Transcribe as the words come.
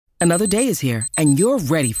Another day is here, and you're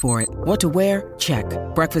ready for it. What to wear? Check.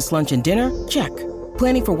 Breakfast, lunch, and dinner? Check.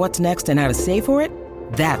 Planning for what's next and how to save for it?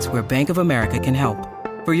 That's where Bank of America can help.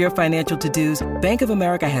 For your financial to-dos, Bank of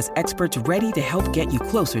America has experts ready to help get you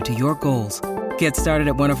closer to your goals. Get started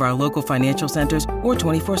at one of our local financial centers or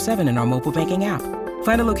 24/7 in our mobile banking app.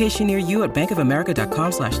 Find a location near you at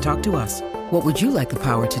bankofamerica.com/talktous. What would you like the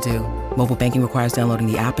power to do? Mobile banking requires downloading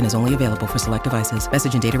the app and is only available for select devices.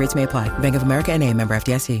 Message and data rates may apply. Bank of America N.A., member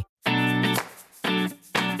FDIC.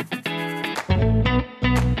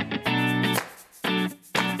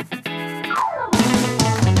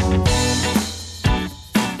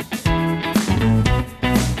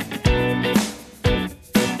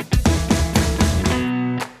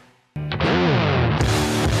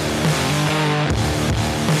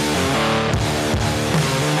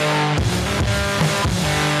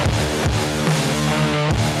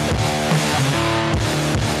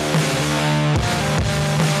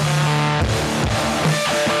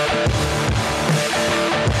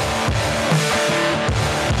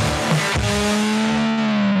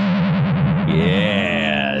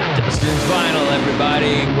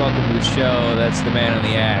 That's the man on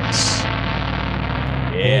the axe.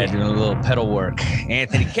 Yeah, doing a little pedal work.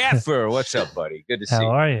 Anthony Kaffer, what's up, buddy? Good to see you. How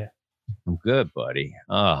are you? I'm good, buddy.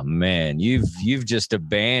 Oh man, you've just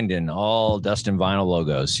abandoned all Dustin Vinyl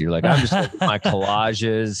logos. You're like, I'm just looking at my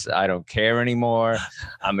collages. I don't care anymore.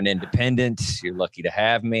 I'm an independent. You're lucky to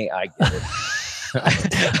have me. I get it.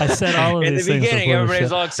 I said all of these things. In the beginning,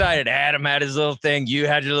 everybody's all excited. Adam had his little thing. You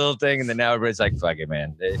had your little thing. And then now everybody's like, fuck it,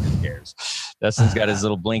 man. Who cares? Dustin's got his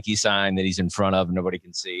little blinky sign that he's in front of and nobody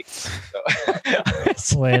can see. So.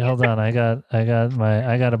 Wait, hold on. I got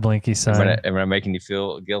a blinky sign. Am I making you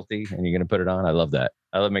feel guilty and you're going to put it on? I love that.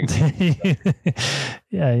 I love making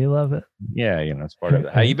Yeah, you love it. Yeah, it's part of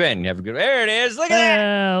it. How you been? You have a good... There it is. Look at that.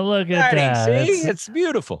 Yeah, look at that. See? It's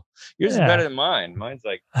beautiful. Yours is better than mine. Mine's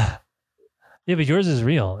like... Yeah, but yours is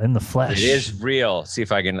real in the flesh. It is real. See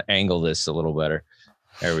if I can angle this a little better.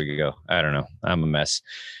 There we go. I don't know. I'm a mess.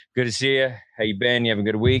 Good to see you. How you been? You having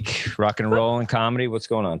a good week? Rocking and rolling comedy? What's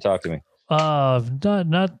going on? Talk to me.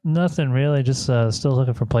 Nothing really. Just still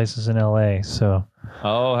looking for places in LA. So.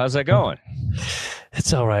 Oh, how's that going?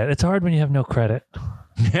 It's all right. It's hard when you have no credit.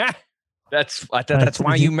 That's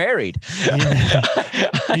why you married.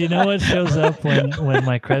 You know what shows up when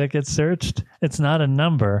my credit gets searched? It's not a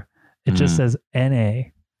number. It just says NA.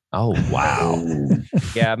 Oh, wow.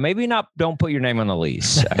 Yeah, maybe not. Don't put your name on the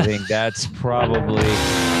lease. I think that's probably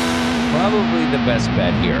the best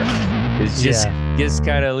bet here. Is just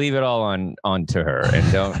kind of leave it all on to her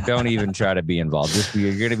and don't even try to be involved.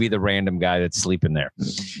 You're going to be the random guy that's sleeping there.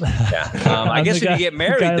 Yeah. I guess when you get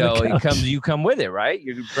married though, you come with it, right?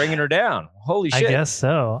 You're bringing her down. Holy shit. I guess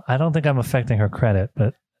so. I don't think I'm affecting her credit,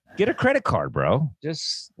 but. Get a credit card, bro.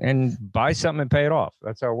 And buy something and pay it off.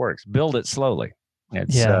 That's how it works. Build it slowly.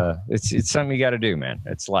 It's something you got to do, man.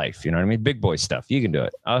 It's life. You know what I mean? Big boy stuff. You can do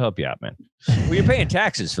it. I'll help you out, man. Well, you're paying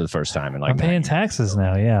taxes for the first time in like. I'm paying taxes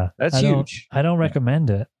now. Yeah, that's huge. I don't recommend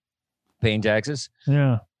it. Paying taxes?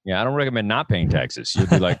 Yeah. Yeah, I don't recommend not paying taxes. You'll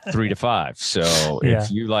be like 3 to 5. So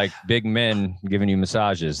if you like big men giving you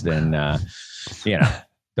massages, then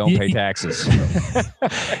don't pay taxes.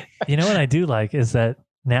 You know what I do like is that.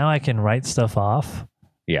 Now I can write stuff off.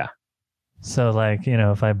 Yeah. So like,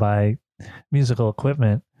 if I buy musical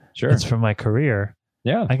equipment, it's from my career.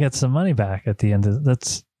 Yeah. I get some money back at the end of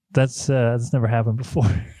that's never happened before.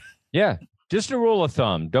 Yeah. Just a rule of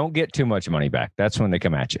thumb. Don't get too much money back. That's when they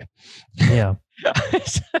come at you. Yeah.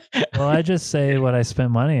 Well, I just say what I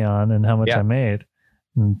spent money on and how much I made.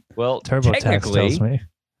 And TurboTax tells me.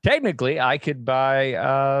 Technically, I could buy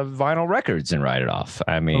vinyl records and write it off.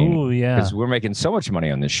 I mean, because we're making so much money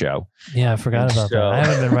on this show. Yeah, I forgot about that. I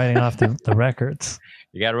haven't been writing off the records.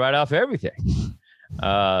 You got to write off everything.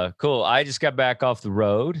 Cool. I just got back off the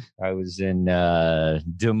road. I was in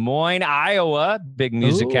Des Moines, Iowa, big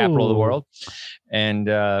music capital of the world. And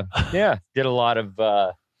did a lot of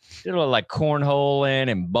like cornholing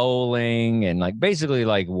and bowling and like basically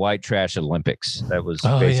like white trash Olympics. That was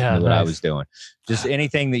basically what I was doing. Just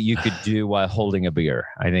anything that you could do while holding a beer,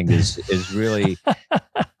 I think is really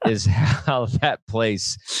is how that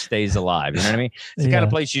place stays alive. You know what I mean? It's the kind of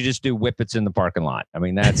place you just do whippets in the parking lot. I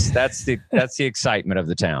mean, that's the excitement of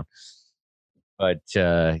the town. But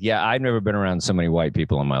I've never been around so many white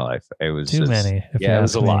people in my life. It was too many. Yeah, it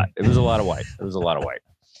was a lot. It was a lot of white. It was a lot of white.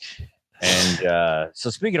 And so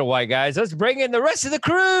speaking of white guys, let's bring in the rest of the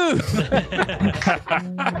crew.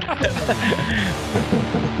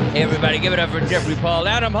 Everybody give it up for Jeffrey Paul.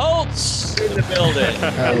 Adam Holtz in the building.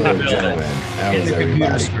 Hello, gentlemen. How's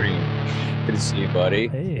everybody? Screen. Good to see you, buddy.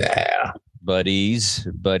 Hey. Yeah.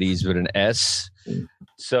 buddies with an S.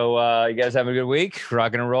 So you guys having a good week?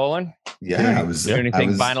 Rocking and rolling? Yeah, I was.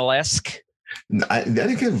 Anything vinyl-esque? I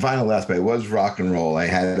didn't get vinyl-esque, but it was rock and roll. I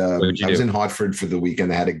had. I was in Hartford for the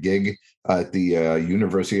weekend. I had a gig at the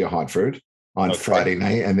University of Hartford on Friday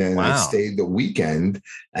night, and then I stayed the weekend.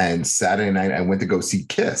 And Saturday night, I went to go see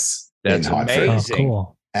Kiss in Hartford. Amazing. Oh,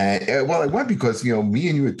 cool. And I went because me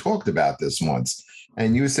and you had talked about this once,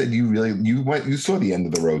 and you said you saw the End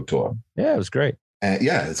of the Road tour. Yeah, it was great.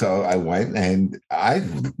 So I went and I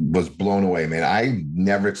was blown away, man. I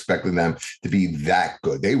never expected them to be that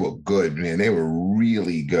good. They were good, man. They were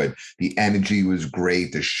really good. The energy was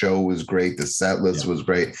great. The show was great. The set list was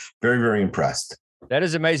great. Very, very impressed. That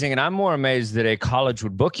is amazing. And I'm more amazed that a college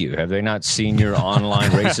would book you. Have they not seen your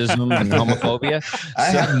online racism and homophobia? I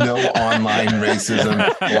have no online racism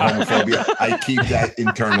or homophobia. I keep that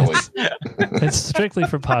internally. It's strictly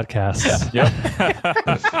for podcasts. Yep.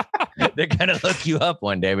 They're going to look you up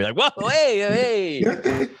one day and be like, whoa, hey.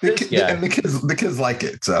 Yeah, and the kids like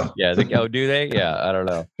it. So yeah. Do they? Yeah. I don't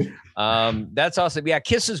know. That's awesome. Yeah.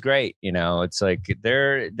 Kiss is great. It's like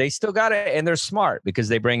they still got it, and they're smart because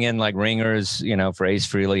they bring in like ringers, for Ace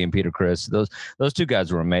Frehley and Peter Criss. Those two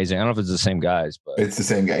guys were amazing. I don't know if it's the same guys, but it's the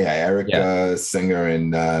same guy. Yeah. Eric Singer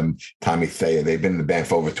and Tommy Thayer. They've been in the band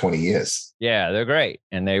for over 20 years. Yeah. They're great.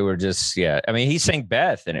 And they were just, I mean, he sang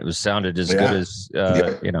Beth and it sounded as good as,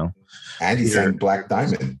 And he sang Black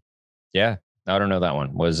Diamond. Yeah. I don't know that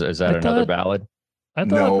one. Is that another ballad?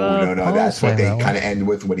 No. That's what they kind of end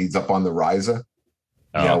with when he's up on the riser,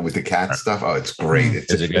 with the cat stuff. Oh, it's great.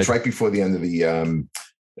 It's right before the end of the,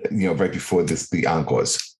 right before the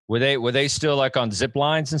encores. Were they still like on zip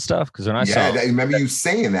lines and stuff? Because when I saw, I remember you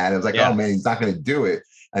saying that. I was like, oh man, he's not going to do it.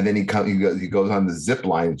 And then he goes on the zip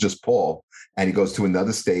line. It's just Paul, and he goes to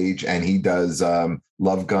another stage and he does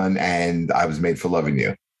Love Gun and I Was Made for Loving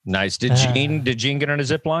You. Nice. Did Gene get on a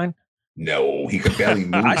zip line? No, he could barely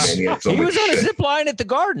move. He was on a zip line at the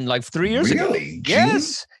Garden like 3 years ago. Really?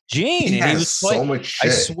 Yes, Gene. He was so much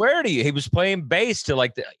shit. I swear to you, he was playing bass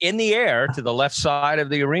to in the air to the left side of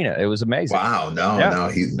the arena. It was amazing. Wow.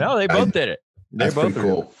 They both did it. They that's both pretty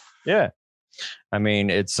cool. Yeah. I mean,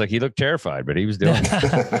 it's like he looked terrified, but he was doing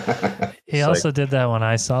it. He also did that when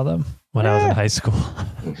I saw them when I was in high school.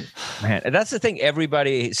 Man, that's the thing.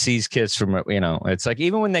 Everybody sees Kiss from, it's like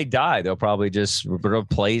even when they die, they'll probably just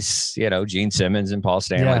replace, Gene Simmons and Paul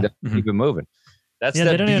Stanley. Keep it moving. That's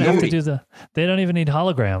they don't even have to do they don't even need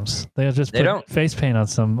holograms. They'll just put face paint on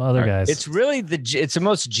some other guys. It's really it's the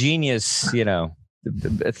most genius,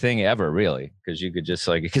 the thing ever, really, because you could just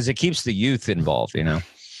because it keeps the youth involved,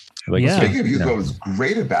 Speaking of youth, what was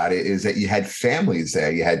great about it is that you had families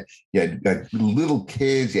there. You had little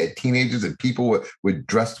kids, you had teenagers, and people were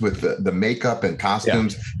dressed with the makeup and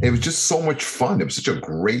costumes. Yeah. It was just so much fun. It was such a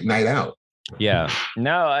great night out. Yeah.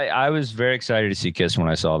 No, I was very excited to see Kiss when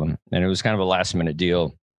I saw them. And it was kind of a last minute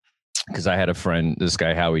deal because I had a friend, this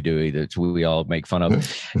guy, Howie Dewey, that we all make fun of.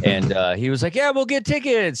 And he was like, yeah, we'll get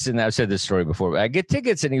tickets. And I've said this story before. I get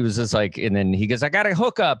tickets. And he was just like, and then he goes, I got a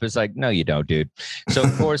hookup. It's like, no, you don't, dude. So,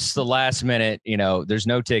 of course, the last minute, there's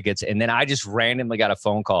no tickets. And then I just randomly got a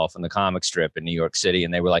phone call from the comic strip in New York City.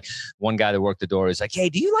 And they were like, one guy that worked the door was like, hey,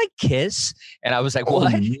 do you like Kiss? And I was like,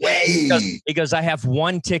 what? He goes, I have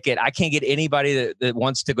one ticket. I can't get anybody that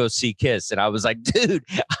wants to go see Kiss. And I was like, dude,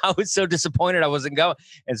 I was so disappointed I wasn't going.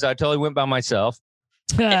 And so I totally went by myself.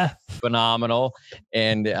 Phenomenal.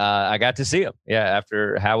 And I got to see him. Yeah.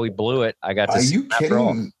 After Howie blew it, I got to see him. Are you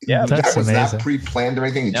kidding? Yeah. That was not pre-planned or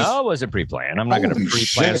anything? No, it wasn't pre-planned. I'm not going to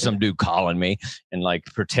pre-plan some dude calling me and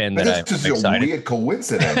pretend that I'm just excited. A weird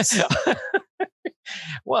coincidence.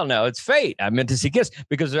 Well, no, it's fate. I meant to see Kiss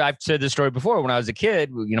because I've said this story before. When I was a kid,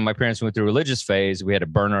 my parents went through a religious phase. We had to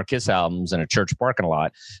burn our Kiss albums in a church parking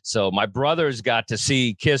lot. So my brothers got to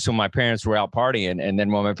see Kiss when my parents were out partying. And then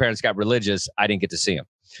when my parents got religious, I didn't get to see them.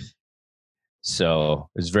 So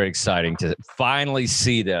it was very exciting to finally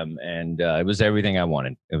see them. And it was everything I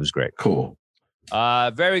wanted. It was great. Cool.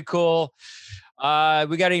 Very cool. We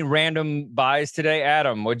got any random buys today?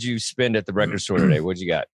 Adam, what'd you spend at the record store today? What'd you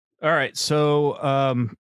got? All right. So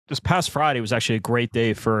this past Friday was actually a great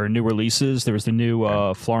day for new releases. There was the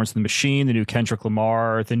new Florence and the Machine, the new Kendrick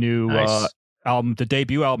Lamar, the new album, the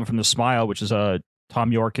debut album from The Smile, which is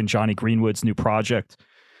Tom York and Johnny Greenwood's new project.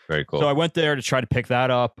 Very cool. So I went there to try to pick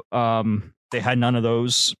that up. They had none of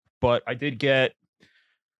those, but I did get.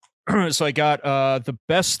 So I got the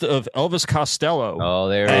best of Elvis Costello. Oh,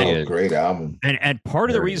 there he is. Great album. And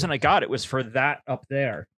part of the reason I got it was for that up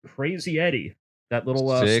there, Crazy Eddie. That little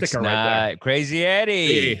sticker right there. Crazy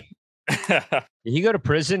Eddie. Did he go to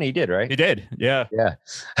prison? He did, right? He did. Yeah. Yeah.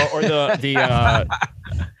 Or the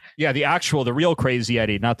Yeah, the real Crazy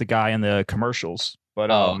Eddie, not the guy in the commercials. But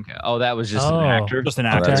okay. That was just an actor. Just an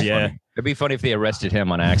actor. Yeah. Funny. It'd be funny if they arrested him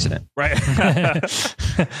on accident. Right. I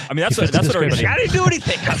mean, that's what everybody. I didn't do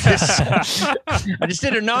anything. I just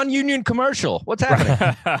did a non-union commercial. What's happening?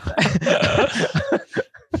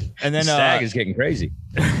 And then SAG is getting crazy.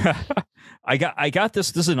 I got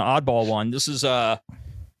this. This is an oddball one. This is it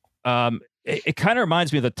kind of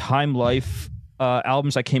reminds me of the Time Life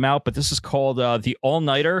albums that came out, but this is called The All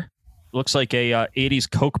Nighter. Looks like a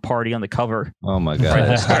 80s Coke party on the cover. Oh my god,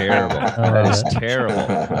 that's terrible. That is terrible.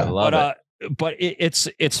 I love it. But it's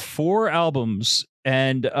 4 albums,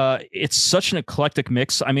 and it's such an eclectic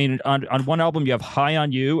mix. I mean, on one album you have High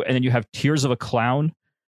on You, and then you have Tears of a Clown.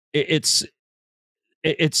 It's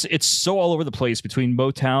so all over the place between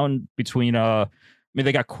Motown, between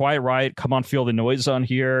they got Quiet Riot, Come On Feel the Noise on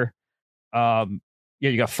here.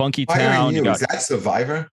 You got Funky Town. Is that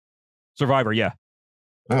Survivor? Survivor, yeah.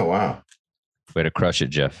 Oh wow! Way to crush it,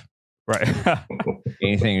 Jeff. Right.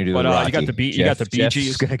 Anything to do with Rocky. You got the you got the Bee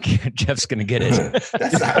Gees. Jeff's gonna get it.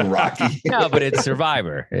 That's not Rocky. No, but it's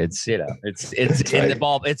Survivor. It's it's in the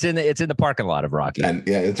ball. It's in the parking lot of Rocky. And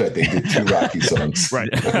yeah, that's right. They did 2 Rocky songs. Right.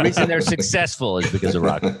 The reason they're successful is because of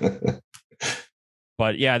Rocky.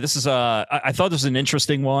 But yeah, this is I thought this was an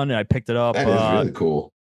interesting one, and I picked it up. That is really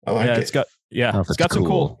cool. I like it. It's got some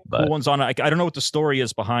cool ones on it. I don't know what the story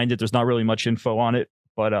is behind it. There's not really much info on it,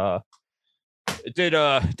 but it did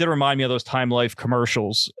remind me of those Time Life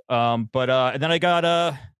commercials. And then I got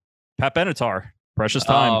Pat Benatar, Precious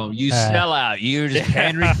Time. Oh, you sell out. You're just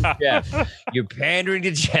pandering to Jeff. You're pandering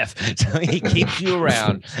to Jeff, so he keeps you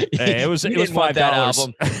around. Hey, it was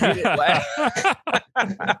 $5.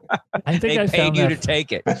 I think they paid you to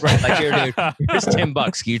take it. Right. Like, here, dude, here's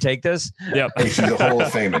 $10. Can you take this? Yep. She's a Hall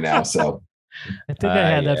of Famer now, so. I think I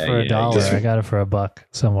had that for $1. I got it for $1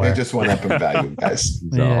 somewhere. It just went up in value, guys.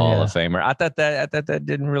 The Hall of Famer. I thought that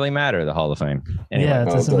didn't really matter. The Hall of Fame. Anyway, yeah, it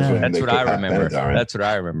doesn't matter. That's what I remember. That's what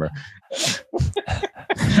I remember.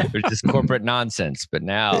 It was just corporate nonsense, but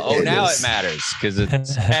now it matters because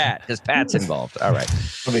it's Pat. Because Pat's involved. All right.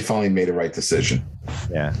 Well, they finally made a right decision.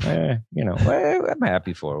 Yeah, I'm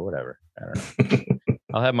happy for it. Whatever. I don't know.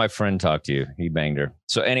 I'll have my friend talk to you. He banged her.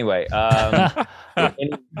 So anyway,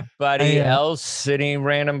 anybody else? Any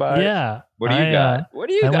random by? Yeah. What do you got? What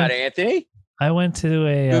do you got, Anthony? I went to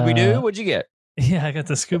a Scooby Doo. What'd you get? Yeah, I got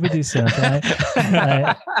the Scooby Doo stuff.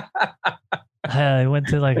 I went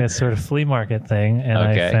to like a sort of flea market thing, and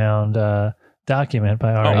I found Document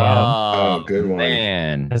by R.E.M. Oh, good one.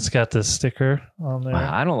 Man. It's got the sticker on there.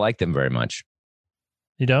 I don't like them very much.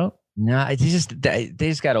 You don't? No, they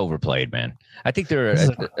just got overplayed, man. I think they're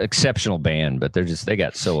an exceptional band, but they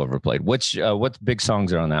got so overplayed. What big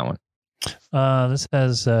songs are on that one? This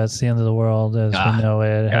has It's the End of the World as we know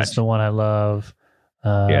it. It has The One I Love.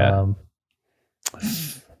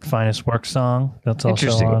 Finest Work Song. That's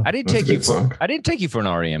interesting. Also on. I didn't take you for an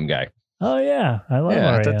REM guy. Oh yeah, I love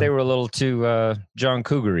REM. I thought they were a little too John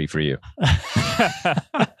Cougar-y for you.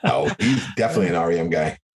 Oh, he's definitely an REM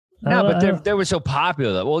guy. No, but they were so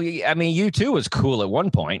popular. Well, I mean, U2 was cool at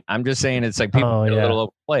one point. I'm just saying it's like people get a little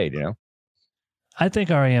overplayed, you know? I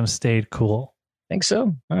think REM stayed cool. Think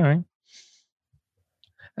so? All right.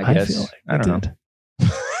 I guess. Feel like I don't know.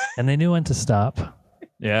 And they knew when to stop.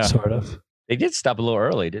 Yeah. Sort of. They did stop a little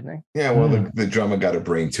early, didn't they? Yeah, well, the drummer got a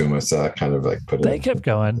brain tumor, so that kind of like They kept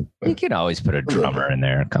going. You can always put a drummer in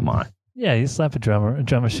there. Come on. Yeah, you slap a drum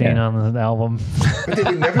machine on the album. But they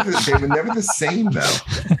were never the same, though.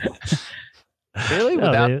 Really?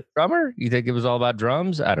 Without a drummer? You think it was all about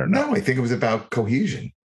drums? I don't know. No, I think it was about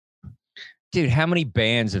cohesion. Dude, how many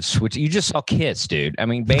bands have switched? You just saw Kiss, dude. I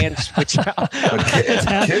mean, bands switch out.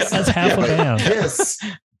 That's half a band.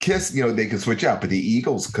 Kiss, they could switch out, but the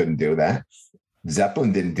Eagles couldn't do that.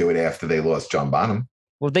 Zeppelin didn't do it after they lost John Bonham.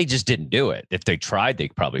 Well, they just didn't do it. If they tried, they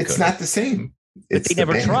probably could. It's not the same. But they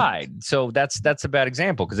never tried. So that's a bad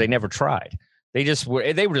example because they never tried. They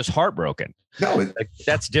were just heartbroken. No,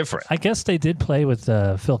 that's different. I guess they did play with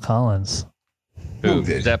Phil Collins. Who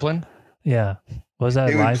did? Zeppelin? Yeah. Was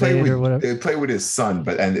that Live Aid or whatever? They would play with his son,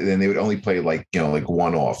 but then they would only play like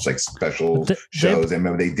one-offs, like special shows. I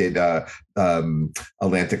remember they did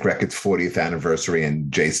Atlantic Records 40th anniversary,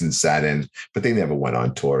 and Jason sat in, but they never went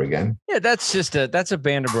on tour again. Yeah, that's a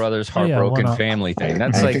Band of Brothers heartbroken family thing.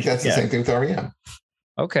 I think that's the same thing with REM.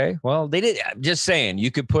 Okay, well, they did. Just saying,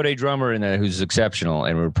 you could put a drummer in there who's exceptional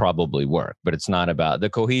and it would probably work, but it's not about the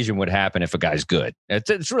cohesion would happen if a guy's good.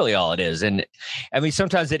 It's really all it is. And I mean,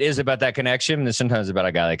 sometimes it is about that connection, and sometimes about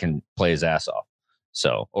a guy that can play his ass off.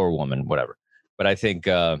 So, or a woman, whatever. But I think,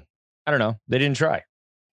 I don't know, they didn't try.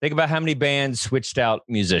 Think about how many bands switched out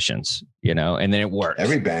musicians, and then it works.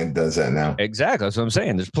 Every band does that now. Exactly. That's what I'm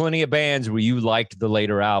saying. There's plenty of bands where you liked the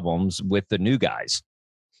later albums with the new guys.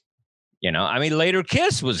 Later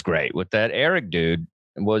Kiss was great with that Eric dude.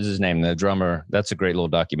 What was his name? The drummer. That's a great little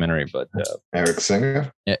documentary. But Eric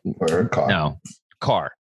Singer or Eric Carr? No,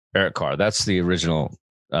 Carr. Eric Carr. That's the original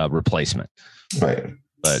replacement. Right.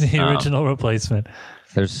 But the original replacement.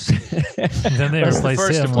 There's then they replaced the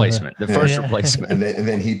first him replacement. The first replacement, and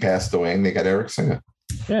then he passed away, and they got Eric Singer.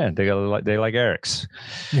 Yeah, they like Eric's.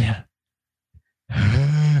 Yeah.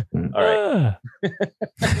 All right.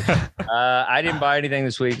 I didn't buy anything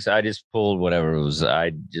this week, so I just pulled whatever it was.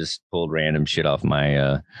 I just pulled random shit off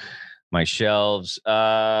my my shelves.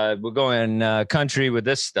 We're going country with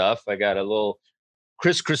this stuff. I got a little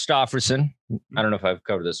Chris Christopherson. I don't know if I've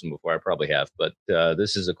covered this one before. I probably have, but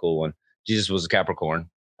this is a cool one. Jesus Was a Capricorn.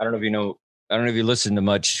 I don't know if you know. I don't know if you listen to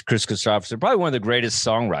much Chris Christopherson. Probably one of the greatest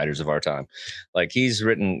songwriters of our time. Like he's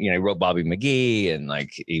written, he wrote Bobby McGee, and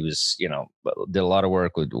like he was, did a lot of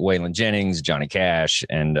work with Waylon Jennings, Johnny Cash,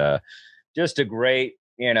 and just a great,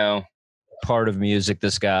 part of music.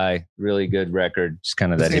 This guy, really good record. Just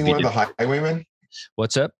kind of that. Wasn't he one of the Highwaymen?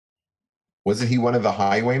 What's up? Wasn't he one of the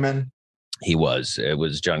Highwaymen? He was. It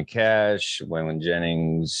was Johnny Cash, Waylon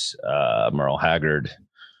Jennings, Merle Haggard,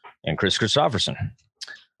 and Chris Christopherson.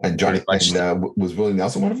 And Johnny was Willie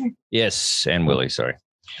Nelson one of them? Yes, and Willie, sorry.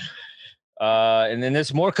 And then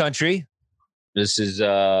this more country. This is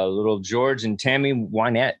little George and Tammy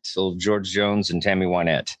Wynette. Little George Jones and Tammy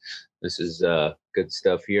Wynette. This is good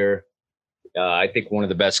stuff here. I think one of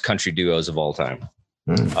the best country duos of all time.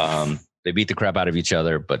 They beat the crap out of each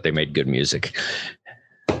other, but they made good music.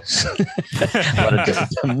 They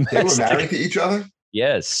were married to each other?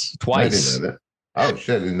 Yes, twice. I didn't know that. Oh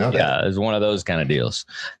shit, I didn't know that. Yeah, it's one of those kind of deals.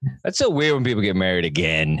 That's so weird when people get married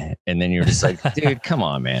again, and then you're just like, dude, come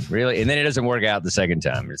on, man, really? And then it doesn't work out the second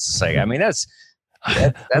time. It's just like, that's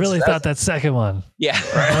I really thought that second one. Yeah, I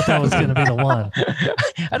thought that was going to be the one.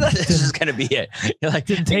 I thought this was going to be it.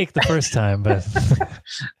 Didn't take the first time, but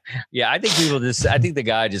yeah, I think I think the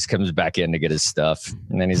guy just comes back in to get his stuff,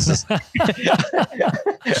 and then he's just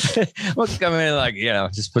we'll come in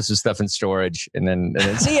just put some stuff in storage, and then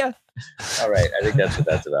see ya. All right, I think that's what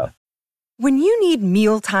that's about. When you need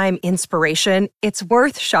mealtime inspiration, it's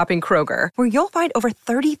worth shopping Kroger, where you'll find over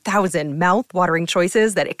 30,000 mouth-watering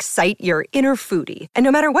choices that excite your inner foodie. And no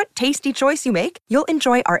matter what tasty choice you make, you'll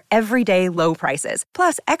enjoy our everyday low prices,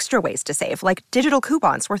 plus extra ways to save, like digital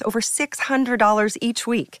coupons worth over $600 each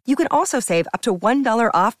week. You can also save up to $1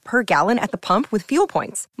 off per gallon at the pump with fuel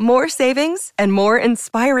points. More savings and more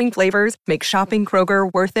inspiring flavors make shopping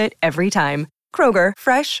Kroger worth it every time. Kroger,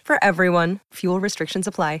 fresh for everyone. Fuel restrictions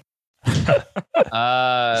apply.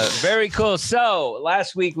 Very cool. So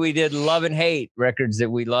last week we did love and hate, records that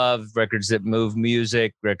we love, records that move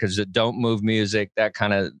music, records that don't move music. That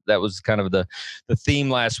was kind of the theme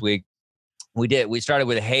last week. We started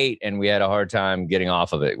with hate, and we had a hard time getting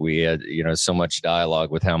off of it. We had so much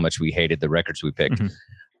dialogue with how much we hated the records we picked.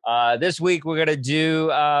 This week we're gonna do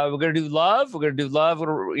love. We're gonna do love.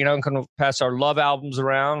 Kind of pass our love albums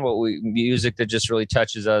around. Music that just really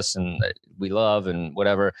touches us and we love and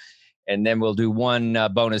whatever. And then we'll do one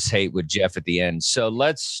bonus hate with Jeff at the end. So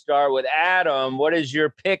let's start with Adam. What is your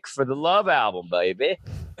pick for the love album, baby?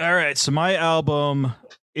 All right. So my album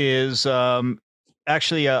is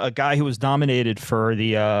actually a guy who was nominated for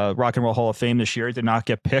the Rock and Roll Hall of Fame this year. Did not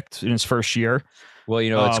get picked in his first year. Well,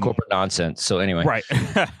 it's corporate nonsense. So anyway, right.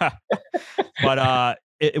 But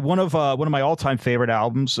one of my all-time favorite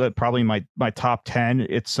albums, probably my top 10.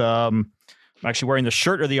 It's I'm actually wearing the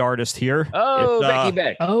shirt of the artist here. Oh, Becky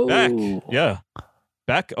Beck. Oh, Beck. Yeah.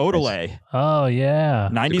 Beck Odelay. Oh, yeah.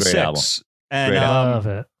 96. And I love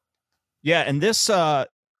it. Yeah. And this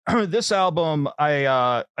this album,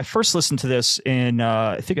 I first listened to this in,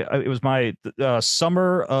 I think it was my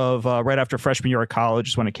summer of right after freshman year of college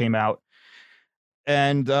is when it came out.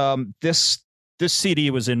 And this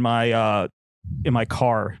CD was in my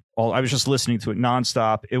car. I was just listening to it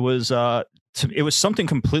nonstop. It was something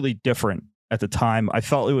completely different. At the time, I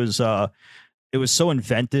felt it was so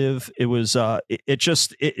inventive. It was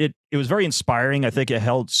it was very inspiring. I think it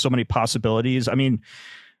held so many possibilities. I mean,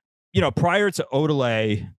 prior to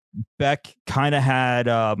Odelay, Beck kind of had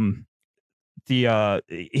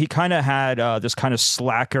this kind of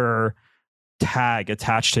slacker tag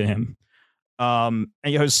attached to him. And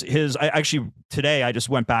today I just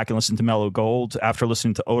went back and listened to Mellow Gold after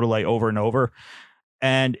listening to Odelay over and over,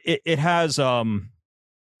 and it has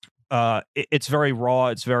it's very raw.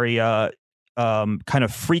 It's very kind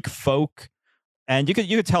of freak folk, and you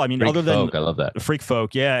could tell. I mean, freak other than folk, I love that freak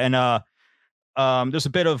folk, yeah. And There's a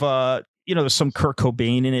bit of there's some Kurt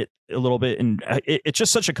Cobain in it a little bit, and it's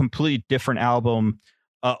just such a completely different album.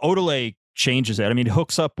 Odelay changes it. I mean, he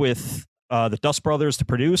hooks up with the Dust Brothers to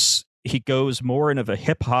produce. He goes more into the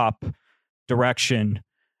hip hop direction,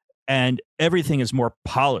 and everything is more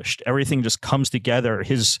polished. Everything just comes together.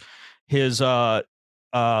 His his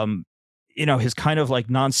kind of like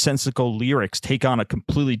nonsensical lyrics take on a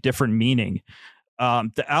completely different meaning.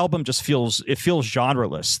 The album just feels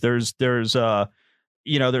genreless. There's a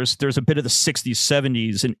bit of the 60s,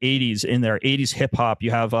 70s, and 80s in there. 80s hip hop.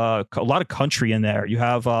 You have a lot of country in there. You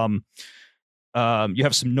have some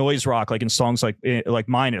noise rock, like in songs like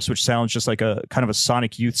Minus, which sounds just like a kind of a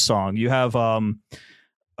Sonic Youth song. You have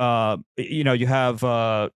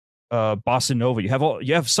bossa nova.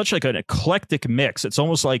 You have such like an eclectic mix. It's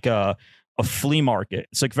almost like a flea market.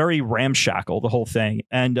 It's like very ramshackle, the whole thing.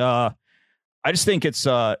 And I just think it's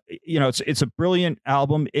a brilliant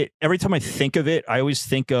album. Every time I think of it, I always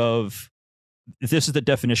think of, this is the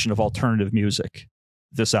definition of alternative music,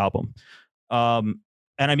 this album. And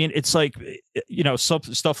I mean, it's like,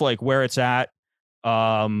 stuff like Where It's At, 2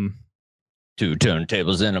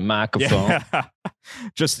 turntables and a microphone. Yeah.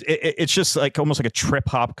 It's just like almost like a trip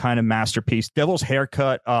hop kind of masterpiece. Devil's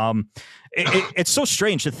Haircut. It's so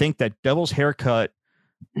strange to think that Devil's Haircut,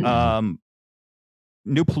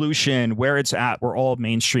 New Pollution, Where It's At were all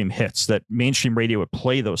mainstream hits, that mainstream radio would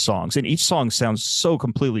play those songs, and each song sounds so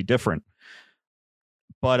completely different.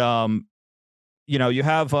 But you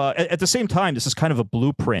have at the same time, this is kind of a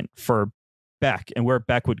blueprint for Beck and where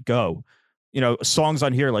Beck would go. Songs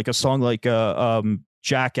on here, like a song like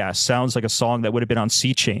Jackass sounds like a song that would have been on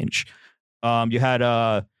Sea Change. You had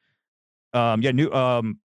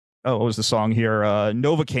what was the song here?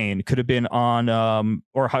 Novocaine could have been on,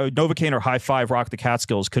 or Novocaine or High Five Rock the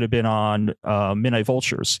Catskills could have been on Midnight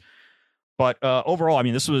Vultures. But overall, I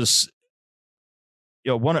mean, this was,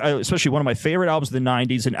 especially one of my favorite albums of the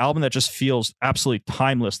 90s, an album that just feels absolutely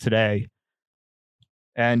timeless today.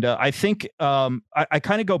 And I think I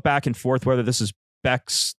kind of go back and forth whether this is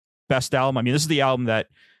Beck's best album. I mean, this is the album that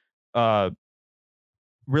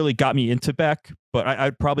really got me into Beck, but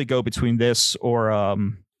I'd probably go between this or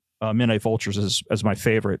Midnight Vultures as my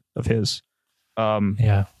favorite of his.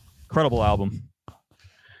 Incredible album.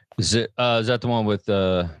 Is that the one with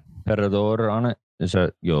Perdedor on it? Is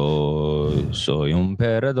that Yo soy un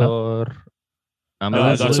perdedor?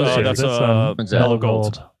 That's Mellow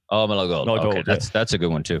Gold. Oh, Mellow Gold. Okay, that's a good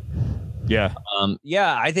one too. Yeah.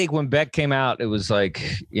 I think when Beck came out, it was like,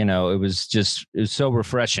 it was so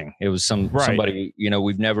refreshing. It was somebody,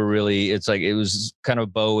 we've never really, it's like, it was kind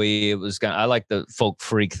of Bowie. It was I like the folk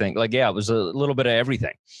freak thing. Like, yeah, it was a little bit of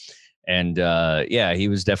everything. And he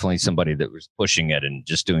was definitely somebody that was pushing it and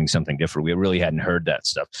just doing something different. We really hadn't heard that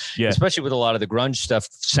stuff. Yeah. Especially with a lot of the grunge stuff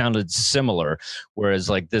sounded similar, whereas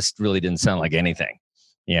like this really didn't sound like anything.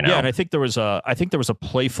 Yeah, and I think there was a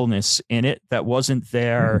playfulness in it that wasn't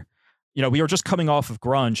there. Mm-hmm. We were just coming off of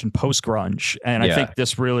grunge and post grunge, and I think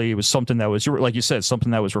this really was something that was, like you said,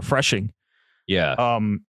 something that was refreshing. Yeah.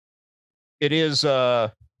 It is,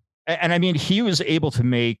 and I mean, he was able to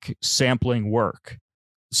make sampling work.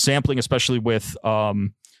 Sampling, especially with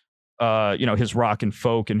his rock and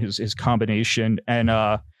folk and his combination, and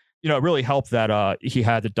it really helped that he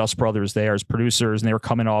had the Dust Brothers there as producers, and they were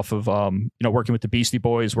coming off of working with the Beastie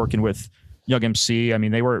Boys, working with Young MC. I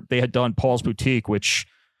mean, they had done Paul's Boutique, which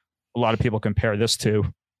a lot of people compare this to.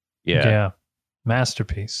 Yeah.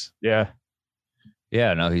 Masterpiece. Yeah.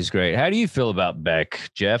 Yeah, no, he's great. How do you feel about Beck,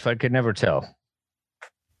 Jeff? I could never tell.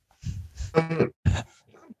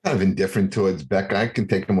 Kind of indifferent towards Beck. I can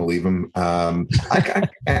take him or leave him. I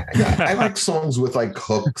like songs with like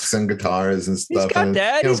hooks and guitars and stuff. He's got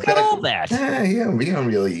that. He's got all that. We don't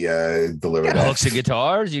really deliver that. Hooks and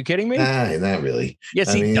guitars? Are you kidding me? Not really.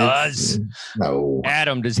 Yes, he does. No.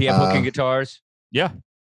 Adam, does he have hook and guitars? Yeah.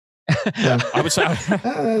 I would say.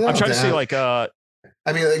 I'm trying to say like. I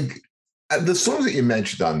mean, like the songs that you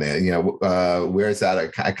mentioned on there. Where It's At,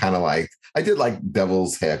 I kind of liked. I did like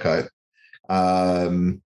Devil's Haircut.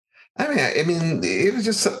 I mean, it was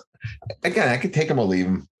just, again, I could take him or leave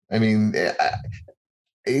him. I mean,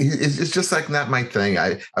 it's just like not my thing.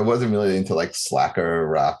 I wasn't really into like slacker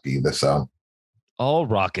rock either. So all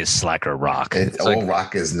rock is slacker rock. All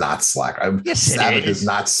rock is not slacker. Yes, Sabbath is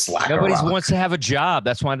not slacker Nobody rock. wants to have a job.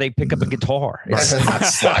 That's why they pick up a guitar. It's not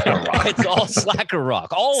slacker rock. It's all slacker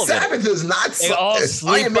rock. All of Sabbath it. is not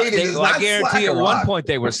slacker rock. I guarantee at one point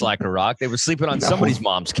they were slacker rock. They were sleeping on somebody's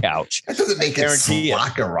mom's couch. That doesn't make it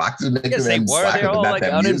slacker rock. Yes, they were. They're all like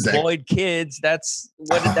unemployed kids. That's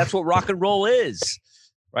what rock and roll is.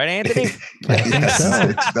 Right, Anthony?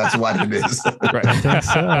 Yes, that's what it is. Right. I think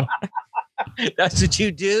so. That's what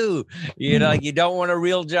you do. You know, you don't want a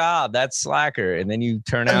real job. That's slacker. And then you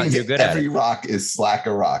turn out you're good at it. Every rock is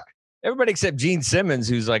slacker rock. Everybody except Gene Simmons,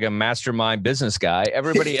 who's like a mastermind business guy.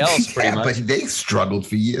 Everybody else pretty much. But they struggled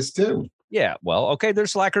for years too. Yeah. Well, okay. They're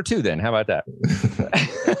slacker too then. How about that?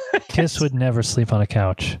 Kiss would never sleep on a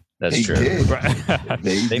couch. That's true.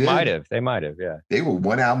 They might have. They might have. Yeah. They were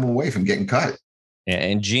one album away from getting cut. Yeah,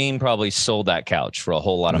 and Gene probably sold that couch for a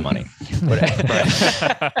whole lot of money.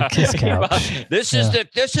 Kiss couch. This is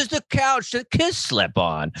the couch that Kiss slept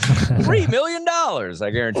on. $3 million.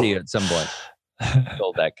 I guarantee you at some point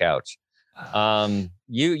sold that couch.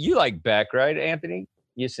 You like Beck, right, Anthony?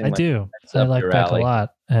 I do. I like Beck a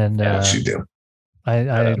lot. And yes, you do.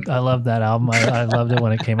 I love that album. I loved it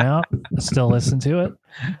when it came out. I still listen to it.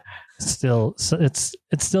 It's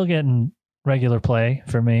still getting regular play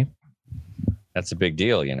for me. That's a big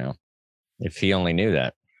deal, you know. If he only knew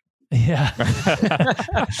that. Yeah.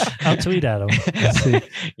 I'll tweet at him. Let's see.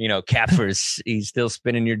 You know, Capper's, he's still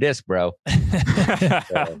spinning your disc, bro.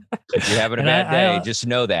 So, if you're having a bad day, just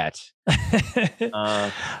know that.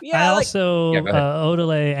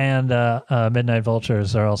 Odelay and Midnight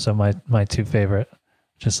Vultures are also my two favorite,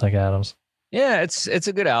 just like Adam's. Yeah, it's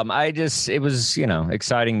a good album. It was, you know,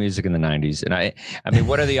 exciting music in the 90s. And I mean,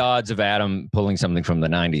 what are the odds of Adam pulling something from the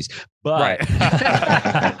 90s? But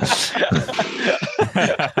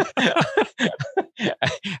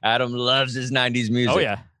Adam loves his 90s music. Oh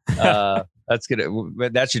yeah. That's good.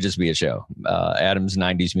 That should just be a show. Adam's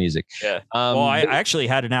 90s music. Yeah. Well, I actually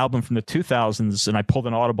had an album from the 2000s and I pulled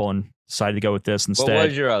an Audible and decided to go with this instead. What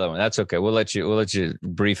was your other one? That's okay. We'll let you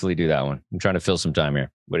briefly do that one. I'm trying to fill some time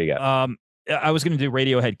here. What do you got? I was going to do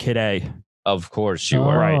Radiohead Kid A. Of course you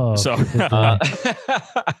were. Right. So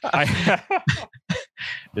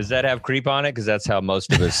does that have Creep on it? Because that's how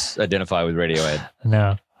most of us identify with Radiohead.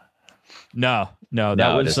 No. That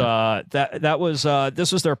was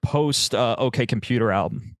this was their post OK Computer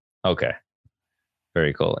album. Okay.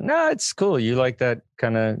 Very cool. No, it's cool. You like that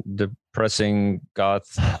kind of depressing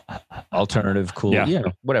goth alternative cool. Yeah,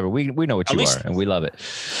 whatever. We know what you are and we love it.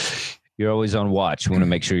 You're always on watch. We want to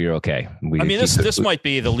make sure you're okay. This might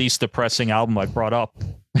be the least depressing album I've brought up.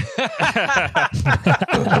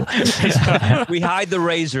 We hide the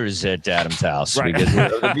razors at Adam's house because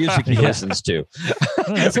the music he listens to.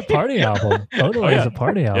 It's a party album. Totally is a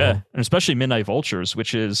party album. Yeah, and especially Midnight Vultures,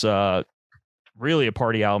 which is really a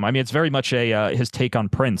party album. I mean, it's very much his take on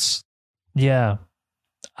Prince. Yeah.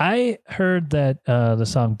 I heard that the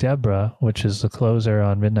song Deborah, which is the closer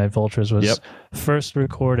on Midnight Vultures, was first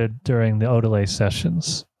recorded during the Odelay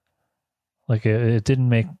sessions. Like it didn't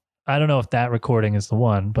make... I don't know if that recording is the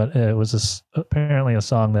one, but it was apparently a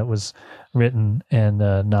song that was written and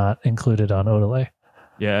not included on Odelay.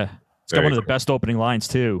 Yeah. It's got one of the best opening lines,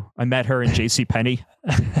 too. I met her in JCPenney.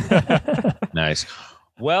 Nice.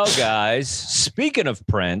 Well, guys, speaking of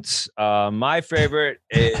Prince, my favorite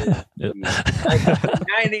is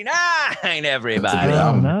 99, everybody.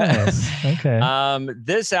 Oh, nice. Okay.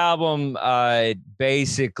 This album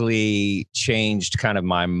basically changed kind of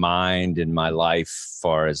my mind and my life as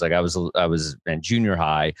far as like I was in junior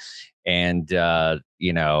high. And,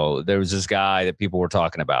 you know, there was this guy that people were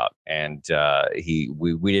talking about and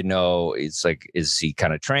we didn't know. It's like, is he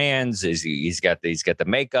kind of trans? Is he's got the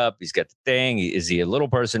makeup? He's got the thing. Is he a little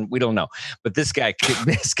person? We don't know. But this guy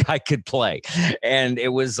could play. And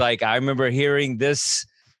it was like, I remember hearing this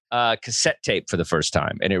cassette tape for the first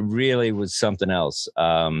time. And it really was something else.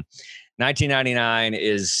 1999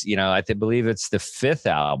 is, you know, I believe it's the 5th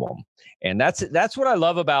album. And that's what I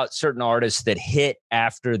love about certain artists that hit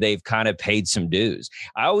after they've kind of paid some dues.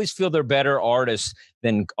 I always feel they're better artists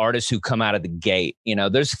than artists who come out of the gate. You know,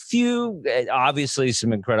 there's few, obviously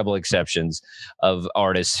some incredible exceptions of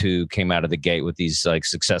artists who came out of the gate with these like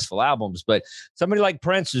successful albums. But somebody like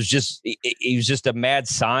Prince was he was just a mad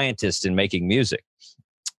scientist in making music.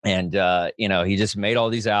 And, you know, he just made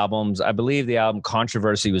all these albums. I believe the album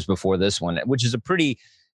Controversy was before this one, which is a pretty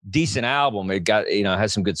decent album. It got, you know,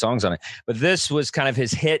 has some good songs on it, but this was kind of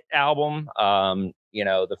his hit album. You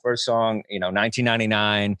know, the first song, you know,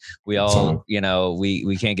 1999, we all, you know,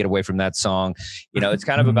 we can't get away from that song. You know, it's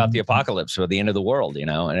kind of about the apocalypse or the end of the world, you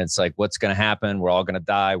know, and it's like, what's going to happen? We're all going to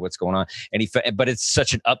die. What's going on? And but it's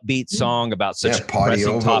such an upbeat song about such a party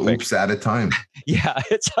over topic. Oops at a time. Yeah.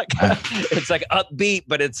 It's like upbeat,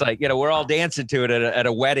 but it's like, you know, we're all dancing to it at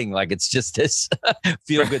a wedding. Like it's just this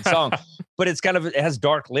feel good song, but it has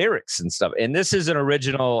dark lyrics and stuff. And this is an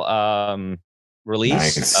original, release.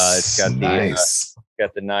 Nice. It's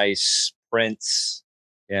got the nice prints,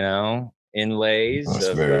 you know, inlays. That's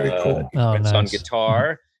very cool. Prince on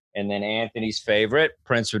guitar, and then Anthony's favorite,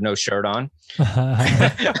 Prince with no shirt on.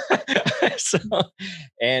 So,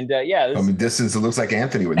 and yeah, from a distance, it looks like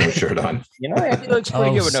Anthony with no shirt on. He looks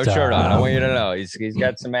pretty good with no shirt on. I want you to know he's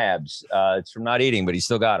got some abs. It's from not eating, but he's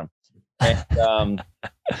still got them. And,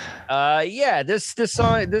 yeah, this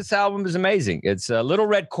album is amazing. It's Little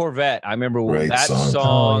Red Corvette. I remember that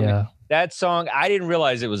song. Oh, yeah. That song. I didn't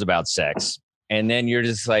realize it was about sex. And then you're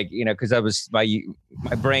just like, because I was my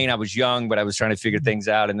brain, I was young, but I was trying to figure things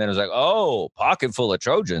out. And then I was like, oh, pocket full of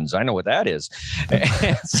Trojans. I know what that is.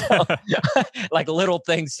 And so like little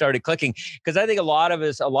things started clicking. Because I think a lot of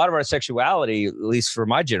our sexuality, at least for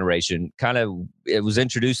my generation, it was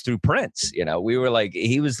introduced through Prince. We were like,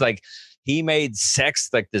 he made sex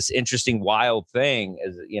like this interesting, wild thing,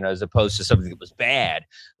 as opposed to something that was bad.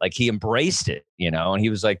 Like he embraced it, and he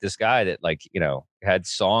was like this guy that had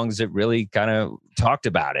songs that really kind of talked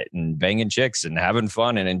about it and banging chicks and having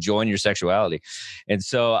fun and enjoying your sexuality. And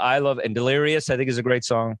so I love, and Delirious, I think is a great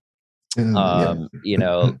song. All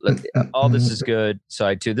This Is Good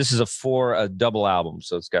side 2. This is a double album,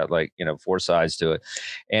 so it's got 4 sides to it.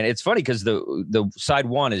 And it's funny because the side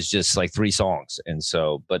 1 is just like 3 songs, and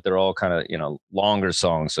so but they're all kind of longer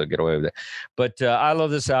songs, so get away with it. But I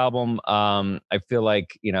love this album. I feel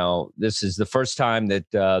like this is the first time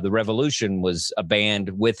that the Revolution was a band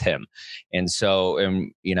with him, and so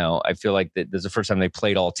I feel like that this is the first time they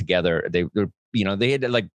played all together. They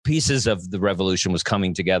had pieces of the Revolution was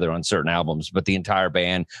coming together on certain albums, but the entire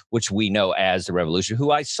band, which we know as the Revolution,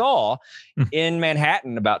 who I saw in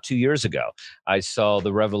Manhattan about 2 years ago, I saw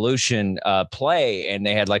the Revolution play, and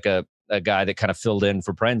they had a guy that kind of filled in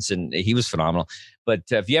for Prince, and he was phenomenal. But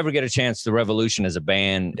if you ever get a chance, the Revolution as a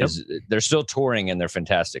band they're still touring, and they're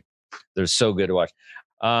fantastic. They're so good to watch.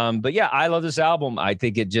 But yeah, I love this album. I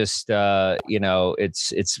think it just,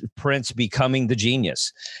 it's Prince becoming the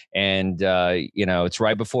genius, and it's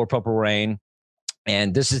right before Purple Rain.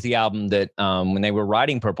 And this is the album that, when they were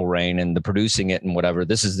writing Purple Rain and the producing it and whatever,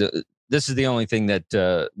 this is the only thing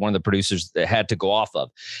that one of the producers that had to go off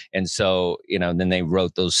of. And so, then they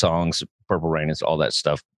wrote those songs, Purple Rain and all that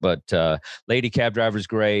stuff. But Lady Cab Driver is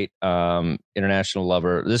great. International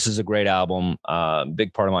Lover. This is a great album.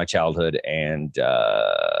 Big part of my childhood. And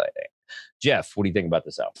Jeff, what do you think about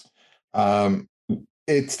this album?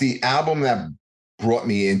 It's the album that brought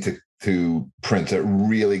me into Prince. It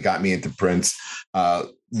really got me into Prince.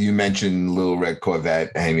 You mentioned Little Red Corvette.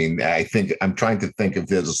 I mean, I'm trying to think if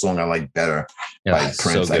there's a song I like better by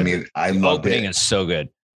Prince. So I mean, I love it. Opening is so good.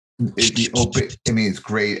 It's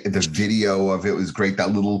great. The video of it was great.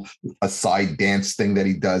 That little aside dance thing that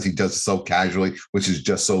he does it so casually, which is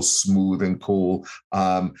just so smooth and cool.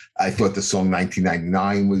 I thought the song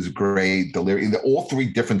 1999 was great. All 3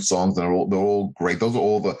 different songs, and they're all great. Those are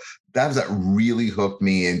all that really hooked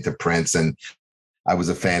me into Prince, and I was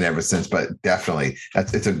a fan ever since. But definitely,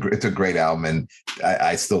 it's a great album, and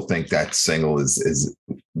I still think that single is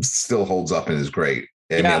still holds up and is great.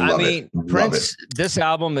 I mean, Prince, this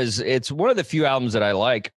album it's one of the few albums that I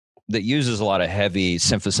like that uses a lot of heavy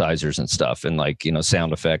synthesizers and stuff, and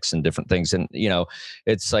sound effects and different things. And,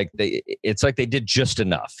 it's like they did just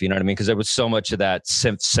enough, you know what I mean? Because there was so much of that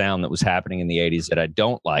synth sound that was happening in the 80s that I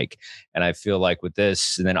don't like. And I feel like with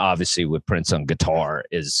this, and then obviously with Prince on guitar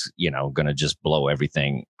is, going to just blow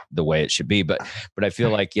everything the way it should be. But I feel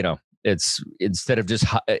like, it's instead of just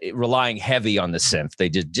relying heavy on the synth, they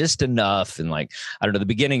did just enough. And I don't know, the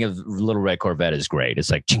beginning of Little Red Corvette is great. It's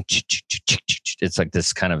like, it's like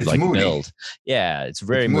this kind of moody. Build. Yeah. It's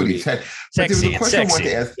very moody. Sexy. There was a question I wanted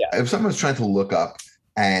to ask. If someone was trying to look up,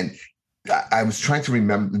 and I was trying to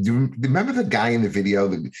remember, do you remember the guy in the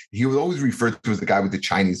video? He was always referred to as the guy with the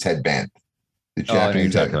Chinese headband. The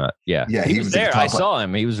Japanese talking about. Yeah. He was there. I saw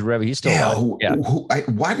him. He was he's still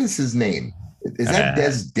what is his name? Is that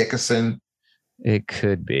Des Dickerson? It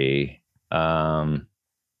could be. And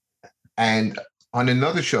on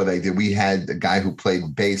another show they did, we had a guy who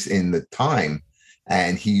played bass in The Time,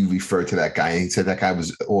 and he referred to that guy. And he said that guy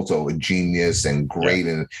was also a genius and great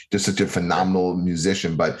and just such a phenomenal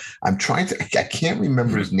musician. But I can't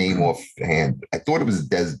remember his name offhand. I thought it was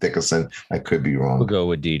Des Dickerson. I could be wrong. We'll go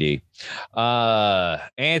with DD.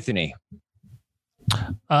 Anthony.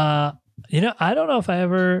 I don't know if I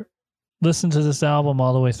ever listened to this album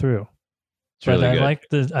all the way through. It's really good.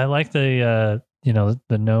 I like the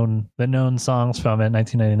the known songs from it.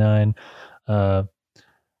 1999.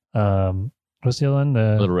 What's the other one?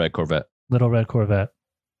 Little Red Corvette.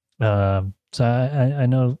 So I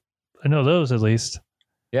know those at least.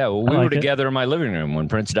 Yeah, well, we were together in my living room when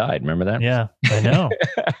Prince died. Remember that? Yeah, I know.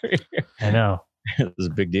 It was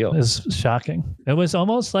a big deal. It was shocking. It was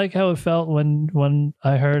almost like how it felt when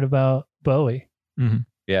I heard about Bowie. Mm-hmm.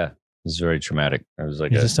 Yeah. It was very traumatic. I was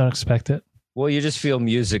like, you just don't expect it. Well, you just feel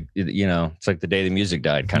music, it's like the day the music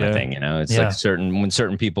died kind of thing, It's like when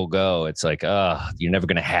certain people go, it's like, you're never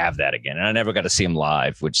going to have that again. And I never got to see him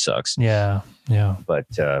live, which sucks. Yeah. Yeah. But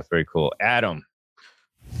very cool. Adam.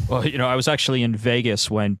 Well, I was actually in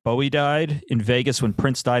Vegas when Bowie died, in Vegas when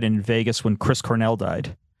Prince died, and in Vegas when Chris Cornell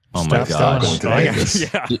died. Oh my God.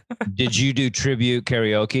 Yeah. Did you do tribute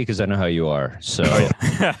karaoke? Because I know how you are. So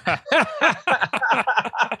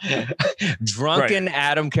drunken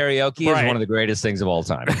Adam karaoke is one of the greatest things of all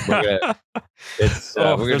time.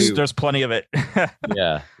 There's plenty of it.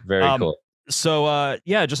 Yeah. Very cool. So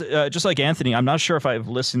just like Anthony, I'm not sure if I've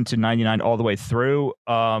listened to 99 all the way through.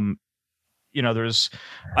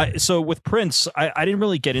 So with Prince, I didn't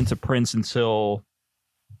really get into Prince until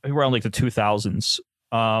around like the 2000s.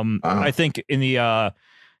 I think in the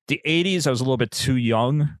 80s, I was a little bit too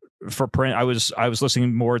young for Prince. I was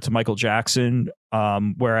listening more to Michael Jackson.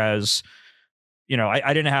 Whereas,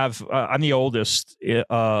 I didn't have, I'm the oldest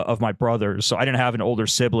of my brothers. So I didn't have an older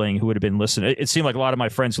sibling who would have been listening. It seemed like a lot of my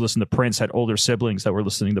friends who listened to Prince had older siblings that were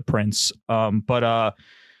listening to Prince. But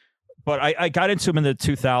I got into him in the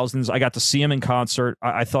 2000s. I got to see him in concert.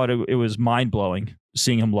 I thought it was mind blowing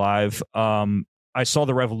seeing him live. I saw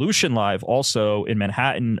the Revolution live also in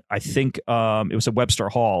Manhattan. I think it was at Webster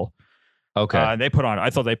Hall. Okay. I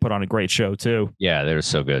thought they put on a great show too. Yeah, they were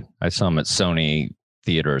so good. I saw them at Sony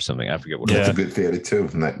Theater or something. I forget what it was. That's a good theater too,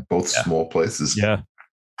 from both small places. Yeah.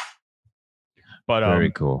 But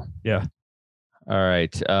very cool. Yeah. All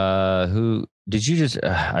right. Who did you just?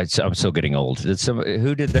 I'm still getting old.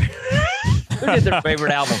 Who did their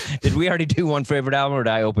favorite album? Did we already do one favorite album, or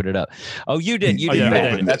did I open it up? Oh, you did. You did.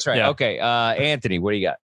 I did. That's right. Yeah. Okay. Anthony, what do you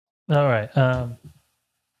got? All right. So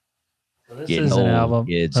this getting is old. an album.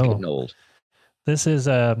 It's getting old. This is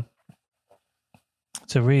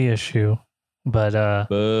it's a reissue, but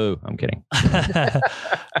boo! I'm kidding.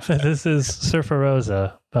 This is Surfer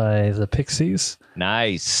Rosa by the Pixies.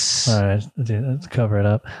 Nice. All right, let's cover it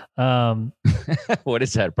up. What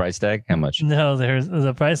is that price tag? How much? No,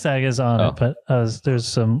 the price tag is on it, but there's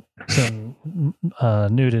some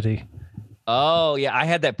nudity. Oh yeah, I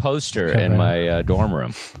had that poster in my dorm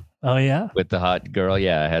room. Oh yeah, with the hot girl.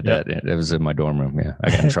 Yeah, I had that. It was in my dorm room. Yeah,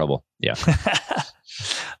 I got in trouble. Yeah.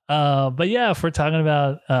 But yeah, if we're talking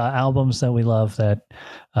about albums that we love that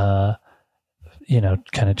kind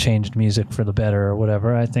of changed music for the better or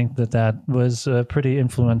whatever, I think that was a pretty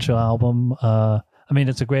influential album. I mean,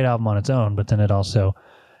 it's a great album on its own, but then it also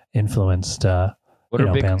influenced bands what are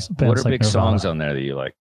like big Nirvana. songs on there that you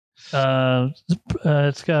like?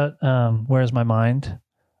 It's got Where's My Mind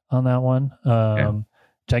on that one.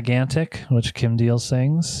 Gigantic, which Kim Deal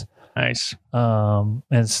sings. Nice.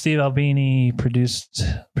 And Steve Albini produced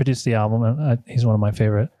the album, and he's one of my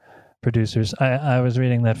favorite producers. I was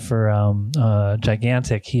reading that for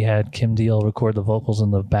Gigantic, he had Kim Deal record the vocals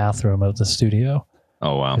in the bathroom of the studio.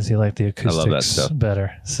 Oh wow! Because he liked the acoustics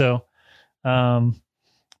better. So, but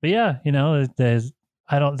yeah,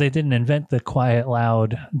 they didn't invent the quiet,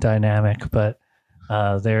 loud dynamic, but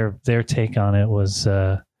their take on it was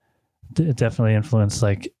it definitely influenced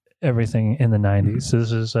like everything in the 90s. So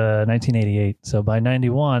this is 1988. So by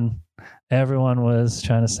 91, everyone was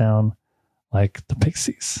trying to sound like the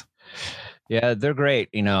Pixies. Yeah, they're great.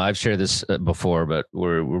 I've shared this before, but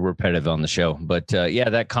we're repetitive on the show. But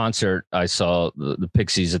that concert, I saw the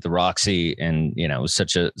Pixies at the Roxy, and it was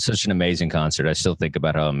such an amazing concert. I still think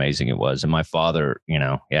about how amazing it was. And my father, he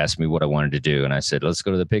asked me what I wanted to do, and I said, "Let's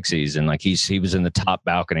go to the Pixies." And like he was in the top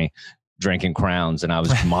balcony drinking Crowns, and I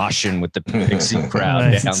was moshing with the Pixie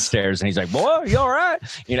crowd downstairs, and he's like, "Boy, you all right?"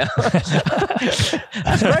 It's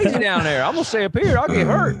crazy down there. I'm gonna stay up here, I'll get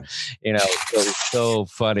hurt. So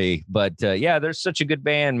funny. But they're such a good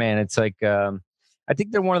band, man. It's like I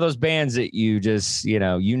think they're one of those bands that you just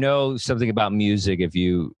something about music if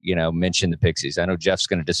you mention the Pixies. I know Jeff's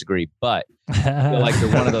gonna disagree, but I feel like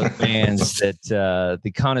they're one of those bands that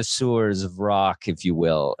the connoisseurs of rock, if you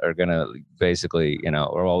will, are gonna basically,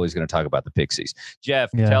 are always gonna talk about the Pixies.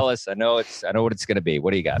 Jeff, tell us. I know what it's gonna be.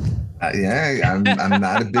 What do you got? I'm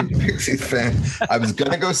not a big Pixies fan. I was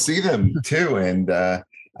gonna go see them too, and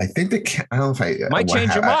I think I don't know if I might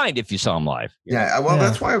change your mind if you saw them live.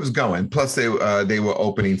 That's why I was going. Plus, they were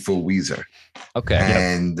opening for Weezer. Okay,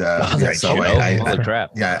 and I missed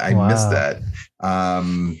that.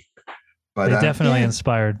 But they definitely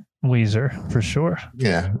inspired Weezer for sure.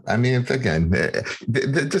 Yeah, I mean, again, they're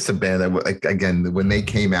just a band that, like, again, when they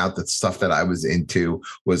came out, the stuff that I was into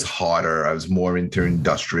was harder. I was more into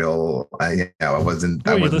industrial. I wasn't.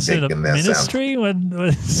 I wasn't taking that Ministry sound.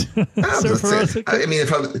 I mean,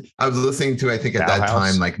 if I was listening to, I think at that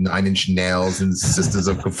time, like Nine Inch Nails and Sisters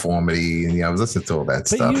of Conformity, and I was listening to all that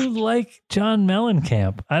stuff. But you like John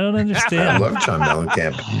Mellencamp? I don't understand. I love John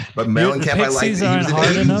Mellencamp, but Mellencamp, I like. He was an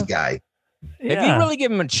 '80s guy. Yeah. If you really give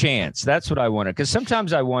them a chance, that's what I wonder. Because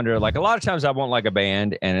sometimes I wonder, like a lot of times I won't like a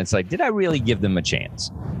band and it's like, did I really give them a chance?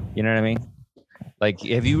 You know what I mean? Like,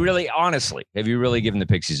 have you really given the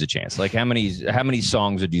Pixies a chance? Like how many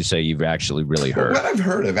songs would you say you've actually really heard? What I've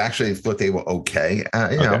heard, I've actually thought they were okay.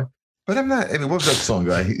 You know, but I'm not, I mean, what was that song?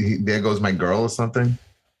 There Goes My Girl or something?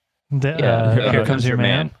 Here Comes Your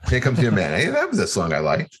Man. Here Comes Your Man. Hey, that was a song I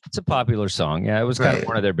liked. It's a popular song. Yeah, it was kind of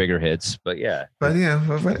one of their bigger hits. But yeah. But yeah.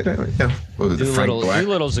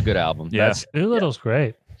 Doolittle's a good album. Yeah, Doolittle's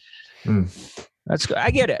great. That's good.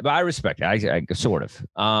 I get it, but I respect it. I sort of.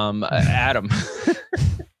 Adam,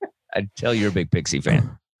 I tell you're a big Pixie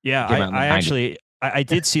fan. Yeah, I actually I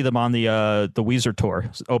did see them on the Weezer tour,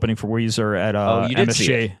 opening for Weezer at you did MSG.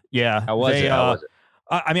 See it. Yeah, how was it?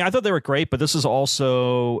 I mean, I thought they were great, but this is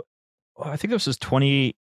also, I think this is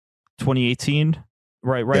 2018,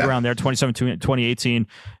 right around there, 2017, 2018.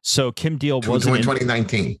 So Kim Deal wasn't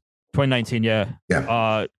 2019. 2019,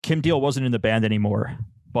 yeah. Kim Deal wasn't in the band anymore,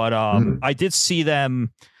 but I did see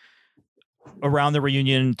them around the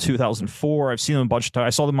reunion 2004. I've seen them a bunch of times. I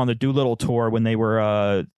saw them on the Doolittle tour when they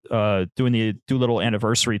were doing the Doolittle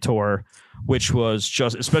anniversary tour, which was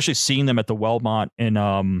just, especially seeing them at the Wellmont in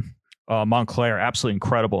Montclair, absolutely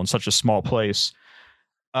incredible in such a small place.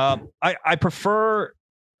 I prefer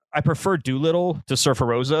Doolittle to Surfer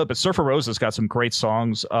Rosa, but Surfer Rosa's got some great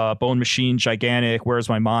songs. Bone Machine, Gigantic, Where's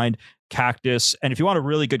My Mind, Cactus. And if you want a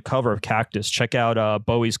really good cover of Cactus, check out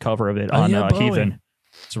Bowie's cover of it on Heathen.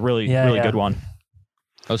 It's a really good one.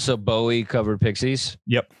 Oh, so Bowie covered Pixies?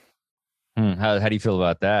 Yep. How do you feel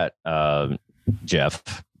about that,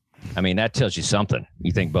 Jeff? I mean, that tells you something.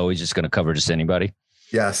 You think Bowie's just going to cover just anybody?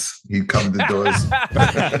 Yes, he covered the doors.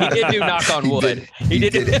 He did do Knock on Wood. He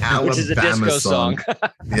did Alabama, which is a disco song.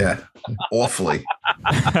 Yeah, awfully.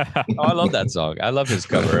 I love that song. I love his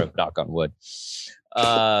cover of Knock on Wood.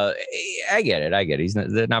 I get it.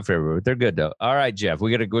 They're not for everyone. They're good though. All right, Jeff.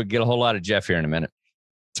 We got to get a whole lot of Jeff here in a minute.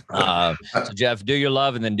 So Jeff, do your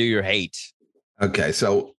love and then do your hate. Okay,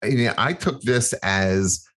 so I took this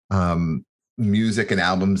as music and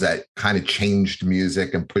albums that kind of changed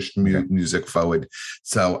music and pushed music forward.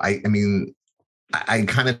 So I mean, I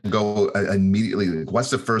kind of go immediately, like, what's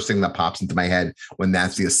the first thing that pops into my head when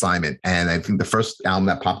that's the assignment? And I think the first album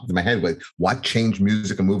that popped into my head was what changed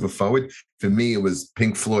music and moving forward. For me, it was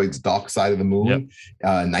Pink Floyd's Dark Side of the Moon,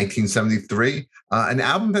 1973, an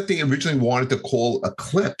album that they originally wanted to call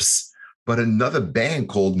Eclipse. But another band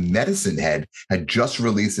called Medicine Head had just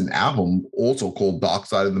released an album also called Dark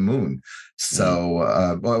Side of the Moon. So,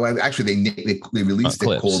 actually, they released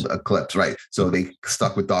it called Eclipse, right? So they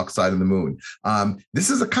stuck with Dark Side of the Moon. This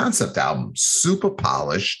is a concept album, super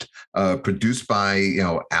polished, produced by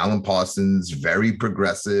Alan Parsons, very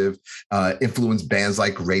progressive, influenced bands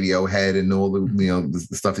like Radiohead and all the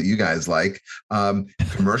stuff that you guys like.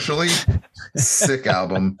 Commercially, sick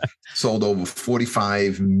album. Sold over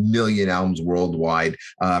 45 million albums worldwide.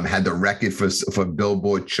 Had the record for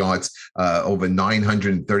Billboard charts, over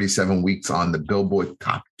 937 weeks on the Billboard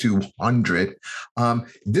Top 200.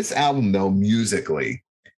 This album, though, musically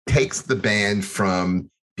takes the band from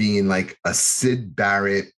being like a Syd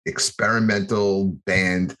Barrett experimental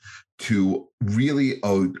band to really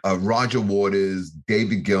a Roger Waters,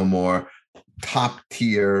 David Gilmour, top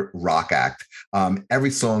tier rock act.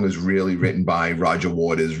 Every song is really written by Roger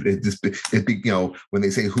Waters. When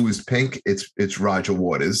they say who is Pink, it's Roger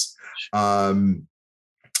Waters. I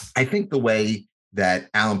think the way that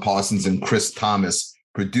Alan Parsons and Chris Thomas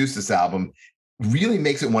produced this album really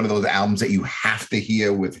makes it one of those albums that you have to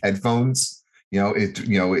hear with headphones. It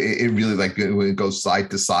really, like, when it goes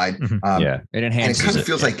side to side. It enhances. And it kind of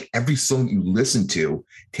feels like every song you listen to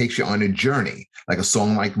takes you on a journey, like a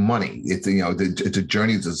song like Money. It's it's a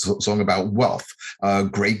journey. It's a song about wealth.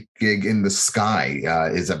 Great Gig in the Sky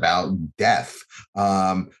is about death.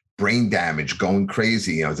 Brain Damage, Going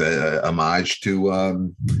Crazy. It's a homage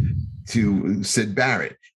to Syd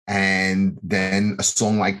Barrett. And then a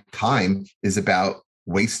song like Time is about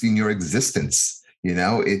wasting your existence.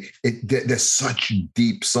 There's such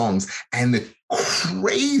deep songs, and the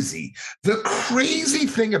crazy. The crazy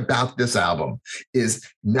thing about this album is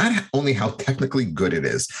not only how technically good it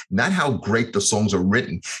is, not how great the songs are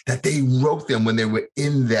written, that they wrote them when they were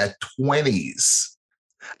in their 20s.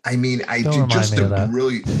 I mean, just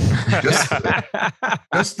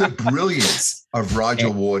the brilliance of Roger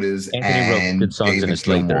Waters and wrote good songs David in his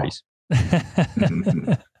late 30s.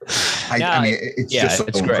 I mean, it's just so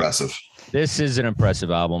impressive. This is an impressive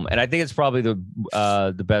album, and I think it's probably the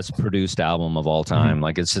best produced album of all time.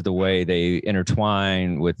 Like, it's the way they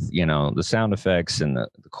intertwine with, you know, the sound effects and the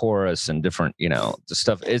chorus and different, you know, the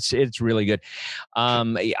stuff. It's really good.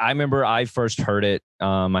 I remember I first heard it.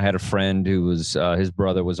 I had a friend who was his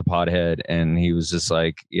brother was a pothead, and he was just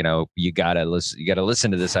like, you know, you gotta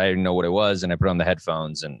listen to this. I didn't know what it was, and I put on the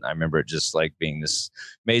headphones, and I remember it just like being this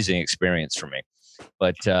amazing experience for me.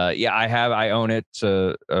 But I own it. It's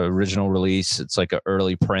a original release. It's like an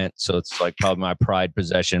early print, so it's like probably my pride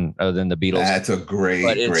possession other than the Beatles. That's a great.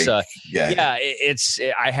 I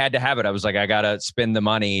had to have it. I was like, I gotta spend the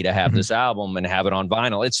money to have this album and have it on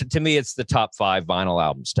vinyl. To me, it's the top 5 vinyl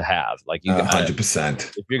albums to have. Like, you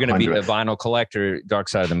 100%. If you're gonna be a vinyl collector, Dark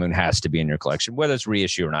Side of the Moon has to be in your collection, whether it's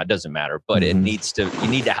reissue or not. It doesn't matter, but it needs to.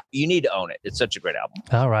 You need to own it. It's such a great album.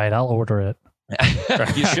 All right, I'll order it.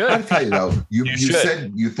 You should. I'll tell you though, you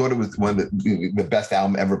said you thought it was one of the best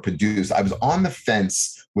album ever produced. I was on the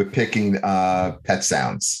fence with picking Pet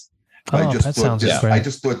Sounds. I just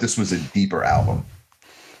thought this was a deeper album.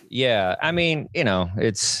 Yeah, I mean, you know,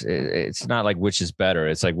 it's not like which is better.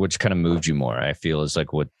 It's like which kind of moved you more. I feel is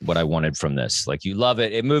like what I wanted from this. Like, you love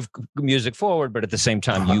it. It moved music forward, but at the same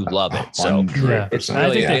time, you love it. So it's really,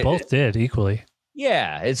 I think they both did equally.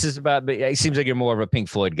 Yeah, it's just about. It seems like you're more of a Pink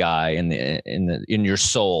Floyd guy in your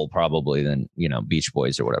soul, probably, than, you know, Beach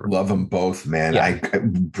Boys or whatever. Love them both, man. Yeah.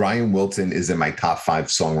 Brian Wilson is in my top 5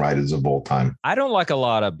 songwriters of all time. I don't like a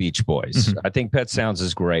lot of Beach Boys. I think Pet Sounds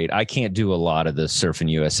is great. I can't do a lot of the Surfing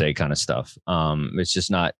USA kind of stuff. It's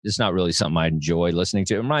just not. It's not really something I enjoy listening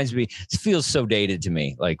to. It reminds me. It feels so dated to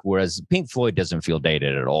me. Like, whereas Pink Floyd doesn't feel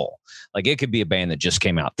dated at all. Like, it could be a band that just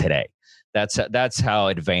came out today. That's how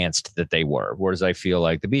advanced that they were. Whereas I feel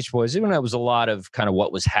like the Beach Boys, even though it was a lot of kind of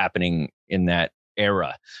what was happening in that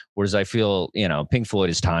era. Whereas I feel, you know, Pink Floyd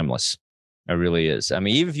is timeless. It really is. I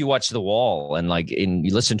mean, even if you watch The Wall and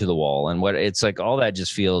you listen to The Wall and what it's like, all that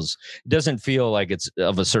just feels, it doesn't feel like it's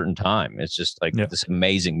of a certain time. It's just like this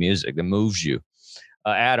amazing music that moves you.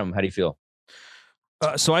 Adam, how do you feel?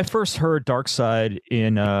 So I first heard Dark Side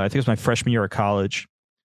in, I think it was my freshman year of college.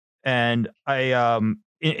 And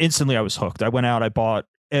instantly I was hooked. I went out, I bought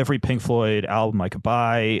every Pink Floyd album I could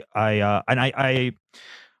buy. I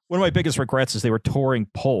one of my biggest regrets is they were touring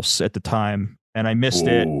Pulse at the time, and I missed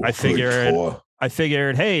it. I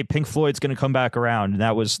figured, hey, Pink Floyd's going to come back around, and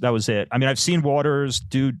that was it. I mean, I've seen Waters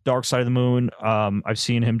do Dark Side of the Moon. I've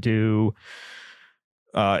seen him do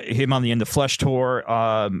him on the In the Flesh tour.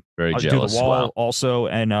 Very jealous. Do The Wall also,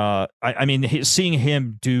 and I mean, seeing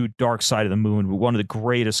him do Dark Side of the Moon, one of the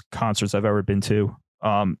greatest concerts I've ever been to.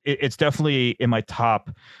 It's definitely in my top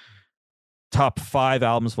 5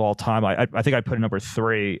 albums of all time. I think I put it number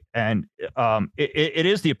 3, and it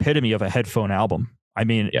is the epitome of a headphone album. I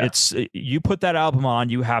mean, it's you put that album on,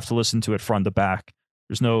 you have to listen to it front to back.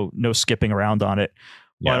 There's no skipping around on it.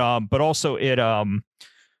 But also it's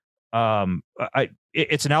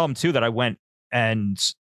an album too that I went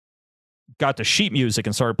and got the sheet music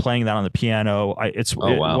and started playing that on the piano.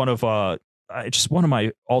 One of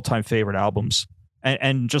my all-time favorite albums.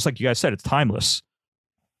 And just like you guys said, it's timeless.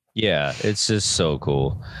 Yeah, it's just so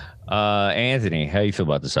cool. Anthony, how you feel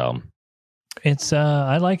about this album? It's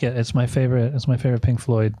I like it. It's my favorite. It's my favorite Pink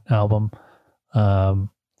Floyd album.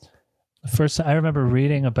 First, I remember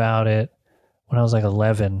reading about it when I was like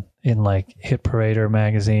 11 in like Hit Parader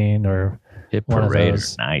magazine or Hit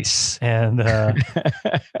Parader. Nice. And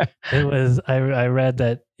it was I read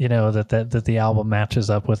that, you know, that the album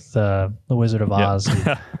matches up with The Wizard of Oz.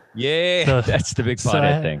 Yeah, so, that's the big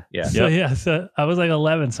pothead thing. Yeah. So I was like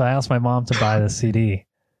 11, so I asked my mom to buy the CD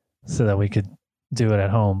so that we could do it at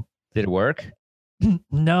home. Did it work?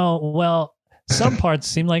 No. Well, some parts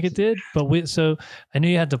seemed like it did, but so I knew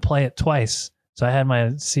you had to play it twice. So I had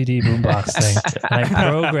my CD boombox thing, and I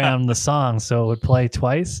programmed the song so it would play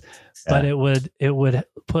twice, but it would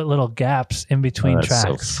put little gaps in between tracks.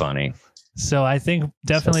 That's so funny. So I think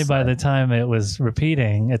definitely by the time it was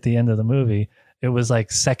repeating at the end of the movie, it was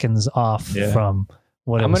like seconds off from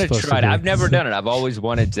what I'm going to try it. I've never done it. I've always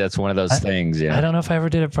wanted to. That's one of those things. Yeah. I don't know if I ever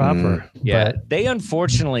did it proper. Yeah. They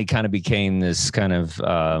unfortunately kind of became this kind of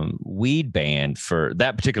weed band for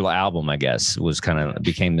that particular album, I guess,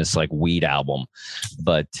 became this like weed album.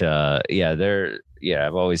 But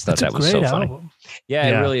I've always thought that was so funny. Album. Yeah,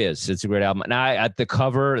 it really is. It's a great album. And at the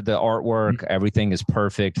cover, the artwork, everything is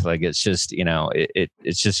perfect. Like it's just,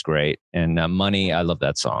 it's just great. And Money, I love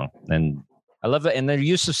that song. And I love it. And their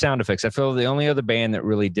use of sound effects. I feel the only other band that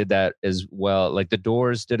really did that as well, like the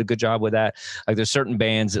Doors did a good job with that. Like there's certain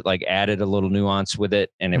bands that like added a little nuance with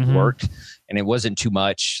it and it worked and it wasn't too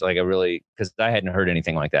much. Like because I hadn't heard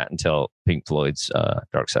anything like that until Pink Floyd's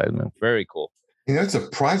Dark Side of the Moon. Very cool.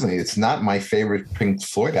 Surprisingly, it's not my favorite Pink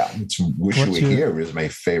Floyd album. It's Wish You Were Here is my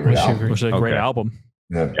favorite album. Which is a great album.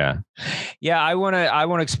 Yeah. I want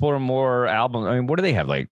to explore more albums. I mean, what do they have?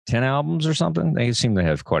 Like 10 albums or something? They seem to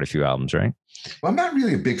have quite a few albums, right? Well, I'm not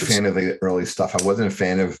really a big fan of the early stuff. I wasn't a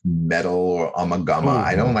fan of metal or Amagama.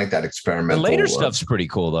 I don't like that experimental. The later stuff's pretty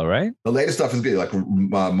cool, though, right? The later stuff is good. Like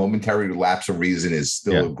Momentary Lapse of Reason is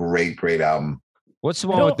still a great album. What's the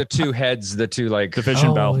one with the two heads? The two like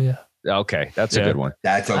Division Bell. Yeah. Okay, that's a good one.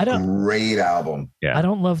 That's a great album. Yeah, I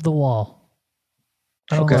don't love The Wall.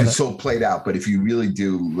 It's so played out, but if you really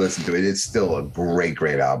do listen to it, it's still a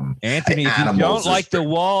great album. Anthony, if you don't like The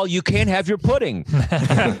Wall, you can't have your pudding.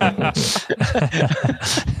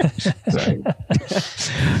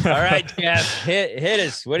 All right, Jeff, hit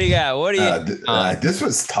us. What do you got? What do you? This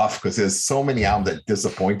was tough because there's so many albums that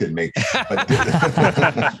disappointed me. But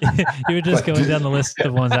you were just going down the list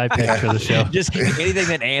of ones I picked for the show. Just anything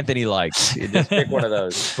that Anthony likes. Just pick one of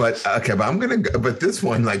those. But I'm gonna go. But this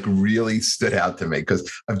one like really stood out to me because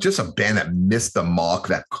of just a band that missed the mark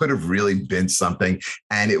that could have really been something.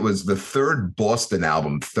 And it was the third Boston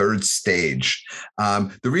album, Third Stage. The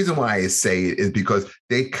reason why I say it is because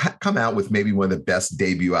they come out with maybe one of the best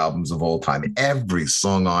debut albums of all time. Every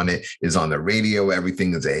song on it is on the radio.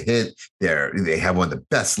 Everything is a hit. They have one of the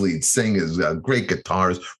best lead singers, great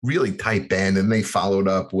guitars, really tight band. And they followed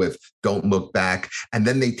up with Don't Look Back. And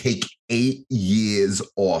then they take 8 years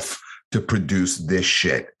off to produce this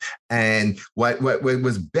shit. And what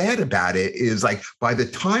was bad about it is like by the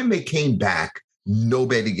time they came back,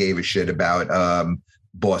 nobody gave a shit about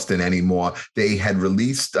Boston anymore. They had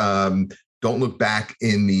released Don't Look Back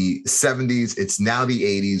in the 70s. It's now the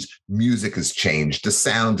 80s. Music has changed. The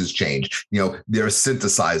sound has changed. There are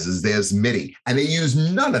synthesizers, there's MIDI, and they use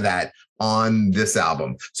none of that on this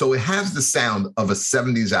album. So it has the sound of a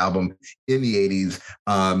 70s album in the 80s.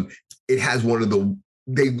 It has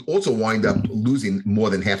they also wind up losing more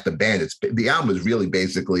than half the band. The album is really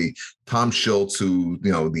basically Tom Schultz, who,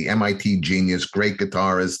 the MIT genius, great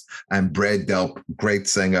guitarist, and Brad Delp, great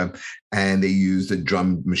singer. And they used a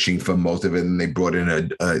drum machine for most of it. And they brought in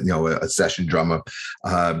a session drummer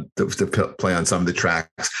to play on some of the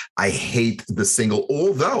tracks. I hate the single,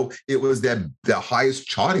 although it was their highest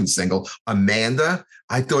charting single, Amanda.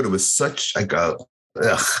 I thought it was such like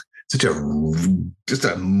just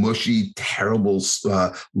a mushy, terrible,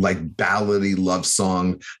 like ballady love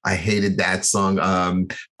song. I hated that song.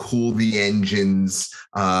 Cool the Engines.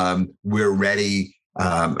 We're Ready.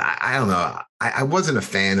 I don't know. I wasn't a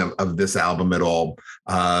fan of this album at all.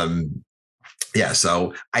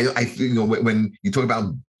 So I when you talk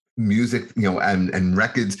about music, and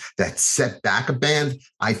records that set back a band,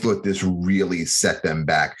 I thought this really set them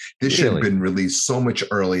back. This should have been released so much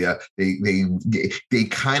earlier. They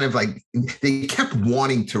kind of like they kept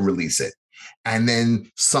wanting to release it. And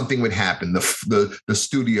then something would happen. The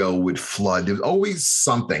studio would flood. There was always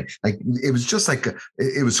something. Like it was just like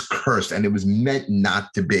it was cursed, and it was meant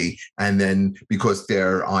not to be. And then because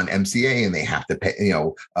they're on MCA and they have to pay,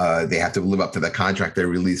 they have to live up to the contract, they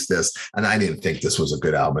released this. And I didn't think this was a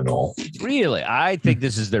good album at all. Really, I think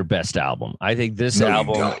this is their best album. I think this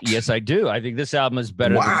album. Yes, I do. I think this album is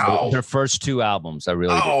better than their first two albums. I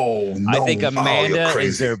really do. No. I think Amanda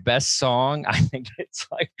is their best song. I think it's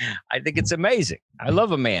amazing. I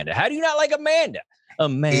love Amanda. How do you not like Amanda?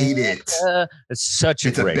 Amanda. Hate it. It's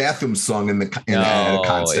a bathroom song in a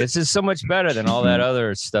concert. This is so much better than all that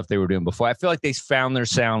other stuff they were doing before. I feel like they found their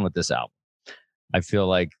sound with this album. I feel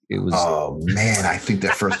like it was. Oh man, I think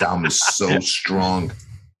that first album is so strong.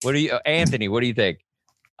 Anthony? What do you think?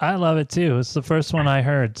 I love it too. It's the first one I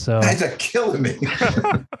heard. So that's killing me.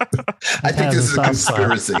 I think this is a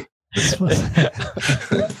conspiracy.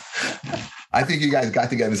 I think you guys got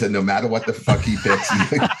together and said, no matter what the fuck he picks,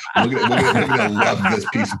 we're gonna love this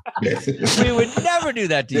piece of shit. We would never do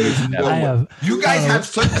that to you. You guys have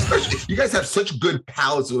such good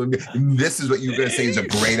palates. This is what you're gonna say is a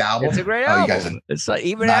great album. It's a great album. It's like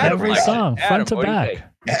even every song, front to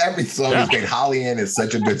back. Every song is great. Holly Ann is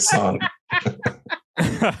such a good song.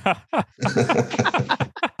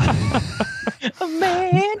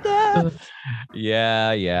 Amanda.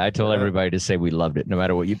 Yeah. I told everybody to say we loved it, no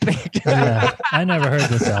matter what you picked. Yeah, I never heard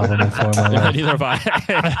this album before in my life. Neither have I.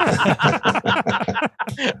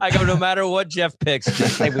 I go, no matter what Jeff picks,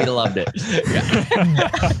 just say we loved it.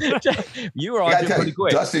 You were on pretty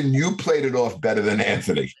quick. Dustin, you played it off better than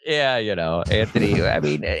Anthony. Yeah, Anthony. I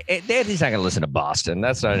mean, Anthony's not going to listen to Boston.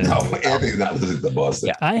 That's not. No, Anthony's not listening to Boston.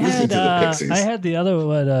 Yeah. I had the other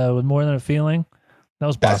one with More Than a Feeling. That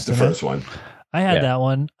was Boston. That's the first one. I had that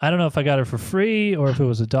one. I don't know if I got it for free or if it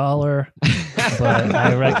was $1, but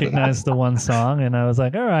I recognized the one song and I was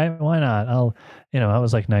like, all right, why not? I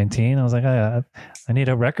was like 19. I was like, I need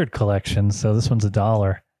a record collection. So this one's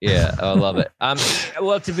 $1. Yeah. I love it.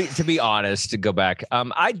 Well, to be honest, to go back,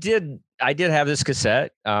 I did have this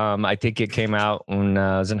cassette. I think it came out when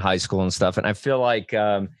I was in high school and stuff. And I feel like,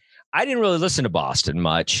 I didn't really listen to Boston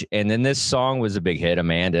much. And then this song was a big hit,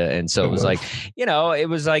 Amanda. And so it was like, it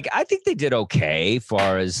was like, I think they did okay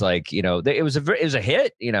far as like, it was a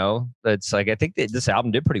hit, it's like, I think that this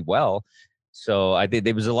album did pretty well. So I think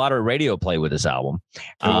there was a lot of radio play with this album,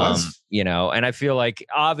 and I feel like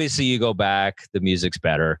obviously you go back, the music's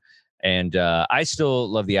better. And I still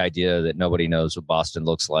love the idea that nobody knows what Boston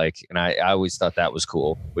looks like. And I always thought that was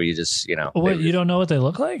cool, where you just, What, you don't know what they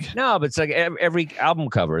look like? No, but it's like every album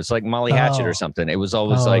cover. It's like Molly Hatchet or something. It was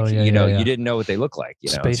always you didn't know what they look like.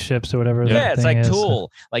 Spaceships or whatever. Yeah, it's like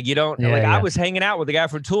Tool. Like you don't, I was hanging out with the guy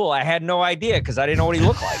from Tool. I had no idea because I didn't know what he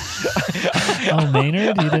looked like. Oh,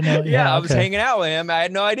 Maynard? You didn't know? Yeah, I was hanging out with him. I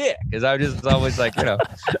had no idea because I was just always like,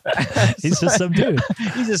 He's just some dude.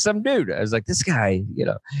 He's just some dude. I was like, this guy,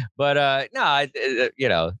 But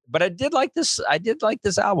but I did like this. I did like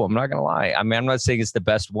this album. I'm not gonna lie. I mean, I'm not saying it's the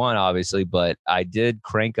best one, obviously, but I did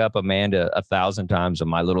crank up Amanda 1,000 times on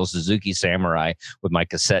my little Suzuki Samurai with my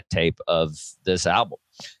cassette tape of this album.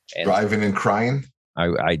 And Driving and Crying. I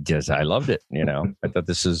loved it. I thought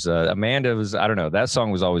this was Amanda was. I don't know. That song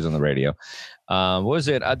was always on the radio. What was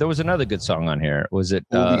it? There was another good song on here. Was it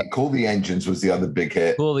Cool the Engines was the other big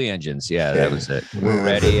hit. Cool the Engines. Yeah, that was it. We're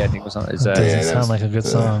Ready, I think was on. Is that doesn't sound like a good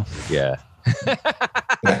song. Yeah.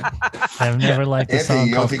 I've never liked the song. Anthony,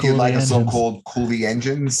 you don't think you'd like a song called Cool the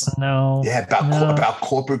Engines? No. Yeah, about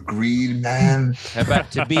corporate greed, man. How about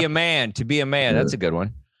To Be a Man? To Be a Man. That's a good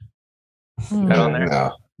one. That on there?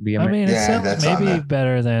 No. Be a Man. I mean, it sounds maybe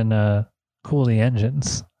better than Cool the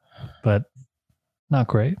Engines, but not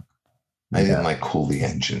great. I didn't like Cool the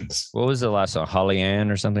Engines. What was the last song? Holly Ann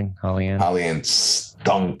or something? Holly Ann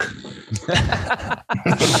stunk.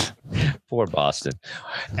 Poor Boston.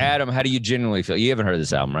 Adam, how do you genuinely feel? You haven't heard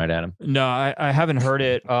this album, right, Adam? No, I haven't heard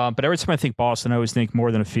it. But every time I think Boston, I always think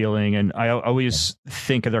More Than a Feeling, and I always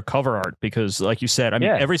think of their cover art because, like you said, I mean,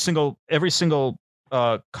 every single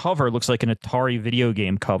cover looks like an Atari video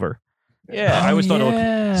game cover. Yeah, I always thought it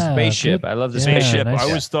looked spaceship. I love the spaceship. Nice. I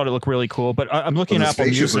always thought it looked really cool. But I'm looking at Apple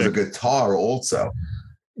Music. Music. Was a guitar also.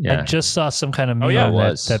 Yeah. I just saw some kind of meme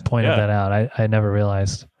that pointed that out. I never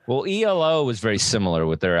realized. Well, ELO was very similar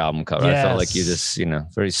with their album cover. Yes. I felt like you just,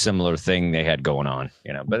 very similar thing they had going on,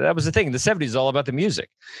 But that was the thing. The 70s is all about the music,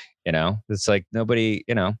 It's like nobody,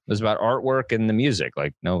 it was about artwork and the music.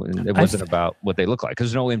 Like, no, it wasn't about what they look like.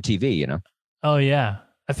 Because there's no MTV, Oh, yeah.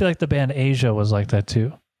 I feel like the band Asia was like that,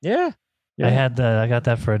 too. Yeah. I got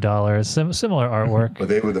that for $1. Similar artwork. But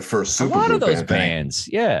they were the first super a lot of those bands.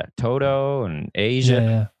 Yeah. Toto and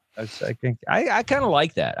Asia. Yeah. I think I kind of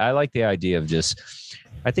like that. I like the idea of just,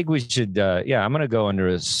 I think we should, I'm going to go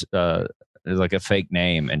under like a fake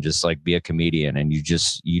name and just like be a comedian and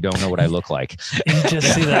you don't know what I look like. You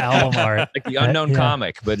just see the album art. Like the unknown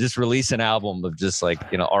comic, but just release an album of just like,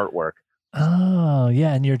 artwork. Oh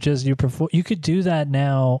yeah, and you perform. You could do that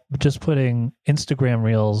now, just putting Instagram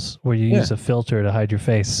reels where you use a filter to hide your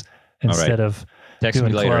face instead of. Text me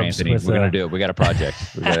later, Anthony. We're gonna do it. We got a project.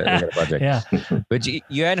 We got a project. Yeah. But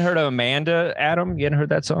you hadn't heard of Amanda, Adam? You hadn't heard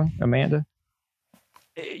that song, Amanda?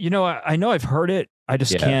 I know I've heard it. I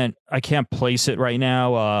just can't place it right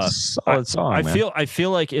now. Solid song. I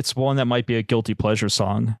feel like it's one that might be a guilty pleasure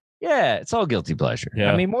song. Yeah, it's all guilty pleasure.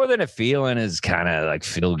 Yeah. I mean, More Than a Feeling is kind of like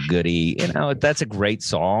feel goody. That's a great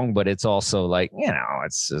song, but it's also like, I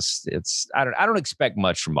don't expect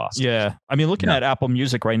much from Boston. Yeah. I mean, looking at Apple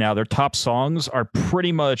Music right now, their top songs are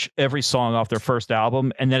pretty much every song off their first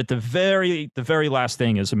album. And then at the very last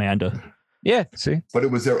thing is Amanda. Yeah. See, but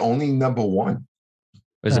it was their only number one.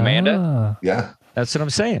 Was Amanda? Yeah. That's what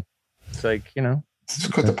I'm saying. It's like, Just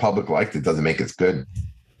because the public liked it doesn't make it good.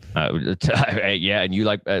 Yeah, and you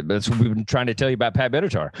like that's what we've been trying to tell you about Pat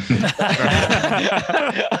Benatar.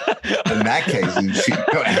 In that case,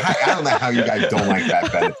 I don't know how you guys don't like Pat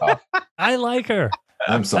Benatar. I like her.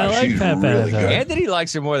 I'm sorry, like she's Pat really Benatar. good. Anthony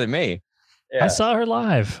likes her more than me. Yeah. I saw her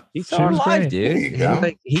live. He saw her live,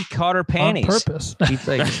 dude. He caught her panties on purpose. He's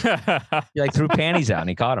like, he threw panties out and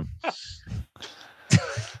he caught them.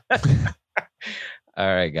 All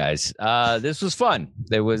right, guys. This was fun.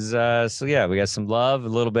 There was so yeah, we got some love, a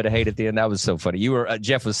little bit of hate at the end. That was so funny. You were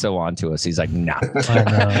Jeff was so on to us. He's like, nah. I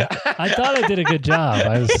know. I thought I did a good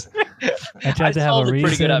job. I tried to have a reason.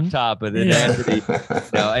 Pretty good up top, but then Anthony,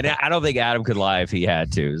 no, and I don't think Adam could lie if he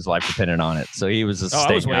had to. His life depended on it, so he was just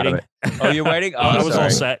staying out of it. Oh, you're waiting? Oh, I was all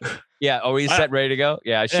set. Yeah. Oh, were you set, ready to go?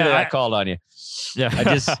 Yeah, I should have called on you.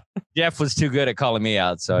 Yeah. Jeff was too good at calling me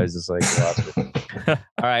out, so I was just like, all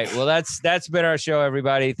right. Well, that's been our show,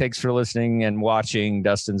 everybody. Thanks for listening and watching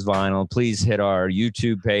Dustin's Vinyl. Please hit our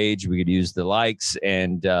YouTube page. We could use the likes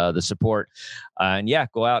and the support. And yeah,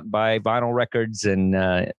 go out and buy vinyl records and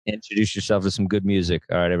introduce yourself to some good music.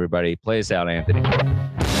 All right, everybody. Play us out, Anthony.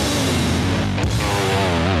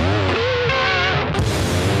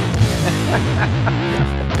 I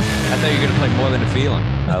thought you were going to play More Than a Feeling.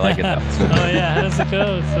 I like it, though. Oh, yeah. How does it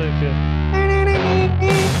go? It's so good.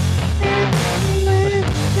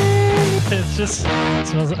 It's just... It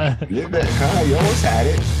smells, you almost had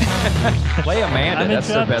it. Play Amanda. That's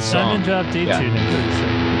their best song. I'm in drop D tuning.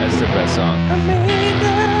 That's their best song.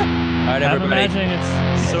 Amanda. All right, everybody. I'm imagining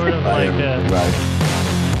it's sort of like a... Right.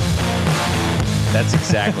 That's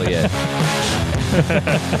exactly it.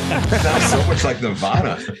 Sounds so much like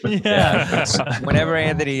Nirvana. Yeah. Whenever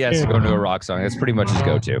Anthony has to go into a rock song, that's pretty much his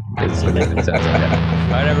go-to. It sounds like that.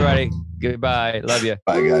 All right, everybody. Goodbye. Love you.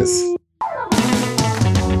 Bye, guys.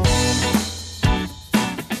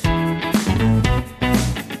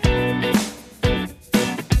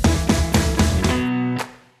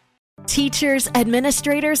 Teachers,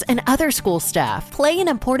 administrators, and other school staff play an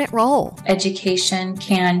important role. Education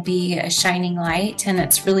can be a shining light, and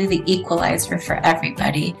it's really the equalizer for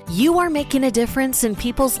everybody. You are making a difference in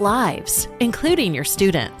people's lives, including your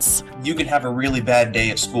students. You can have a really bad day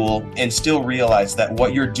at school and still realize that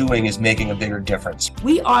what you're doing is making a bigger difference.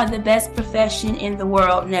 We are the best profession in the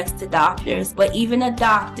world next to doctors, but even a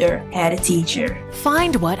doctor had a teacher.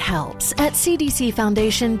 Find what helps at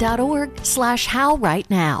cdcfoundation.org/how right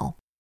now.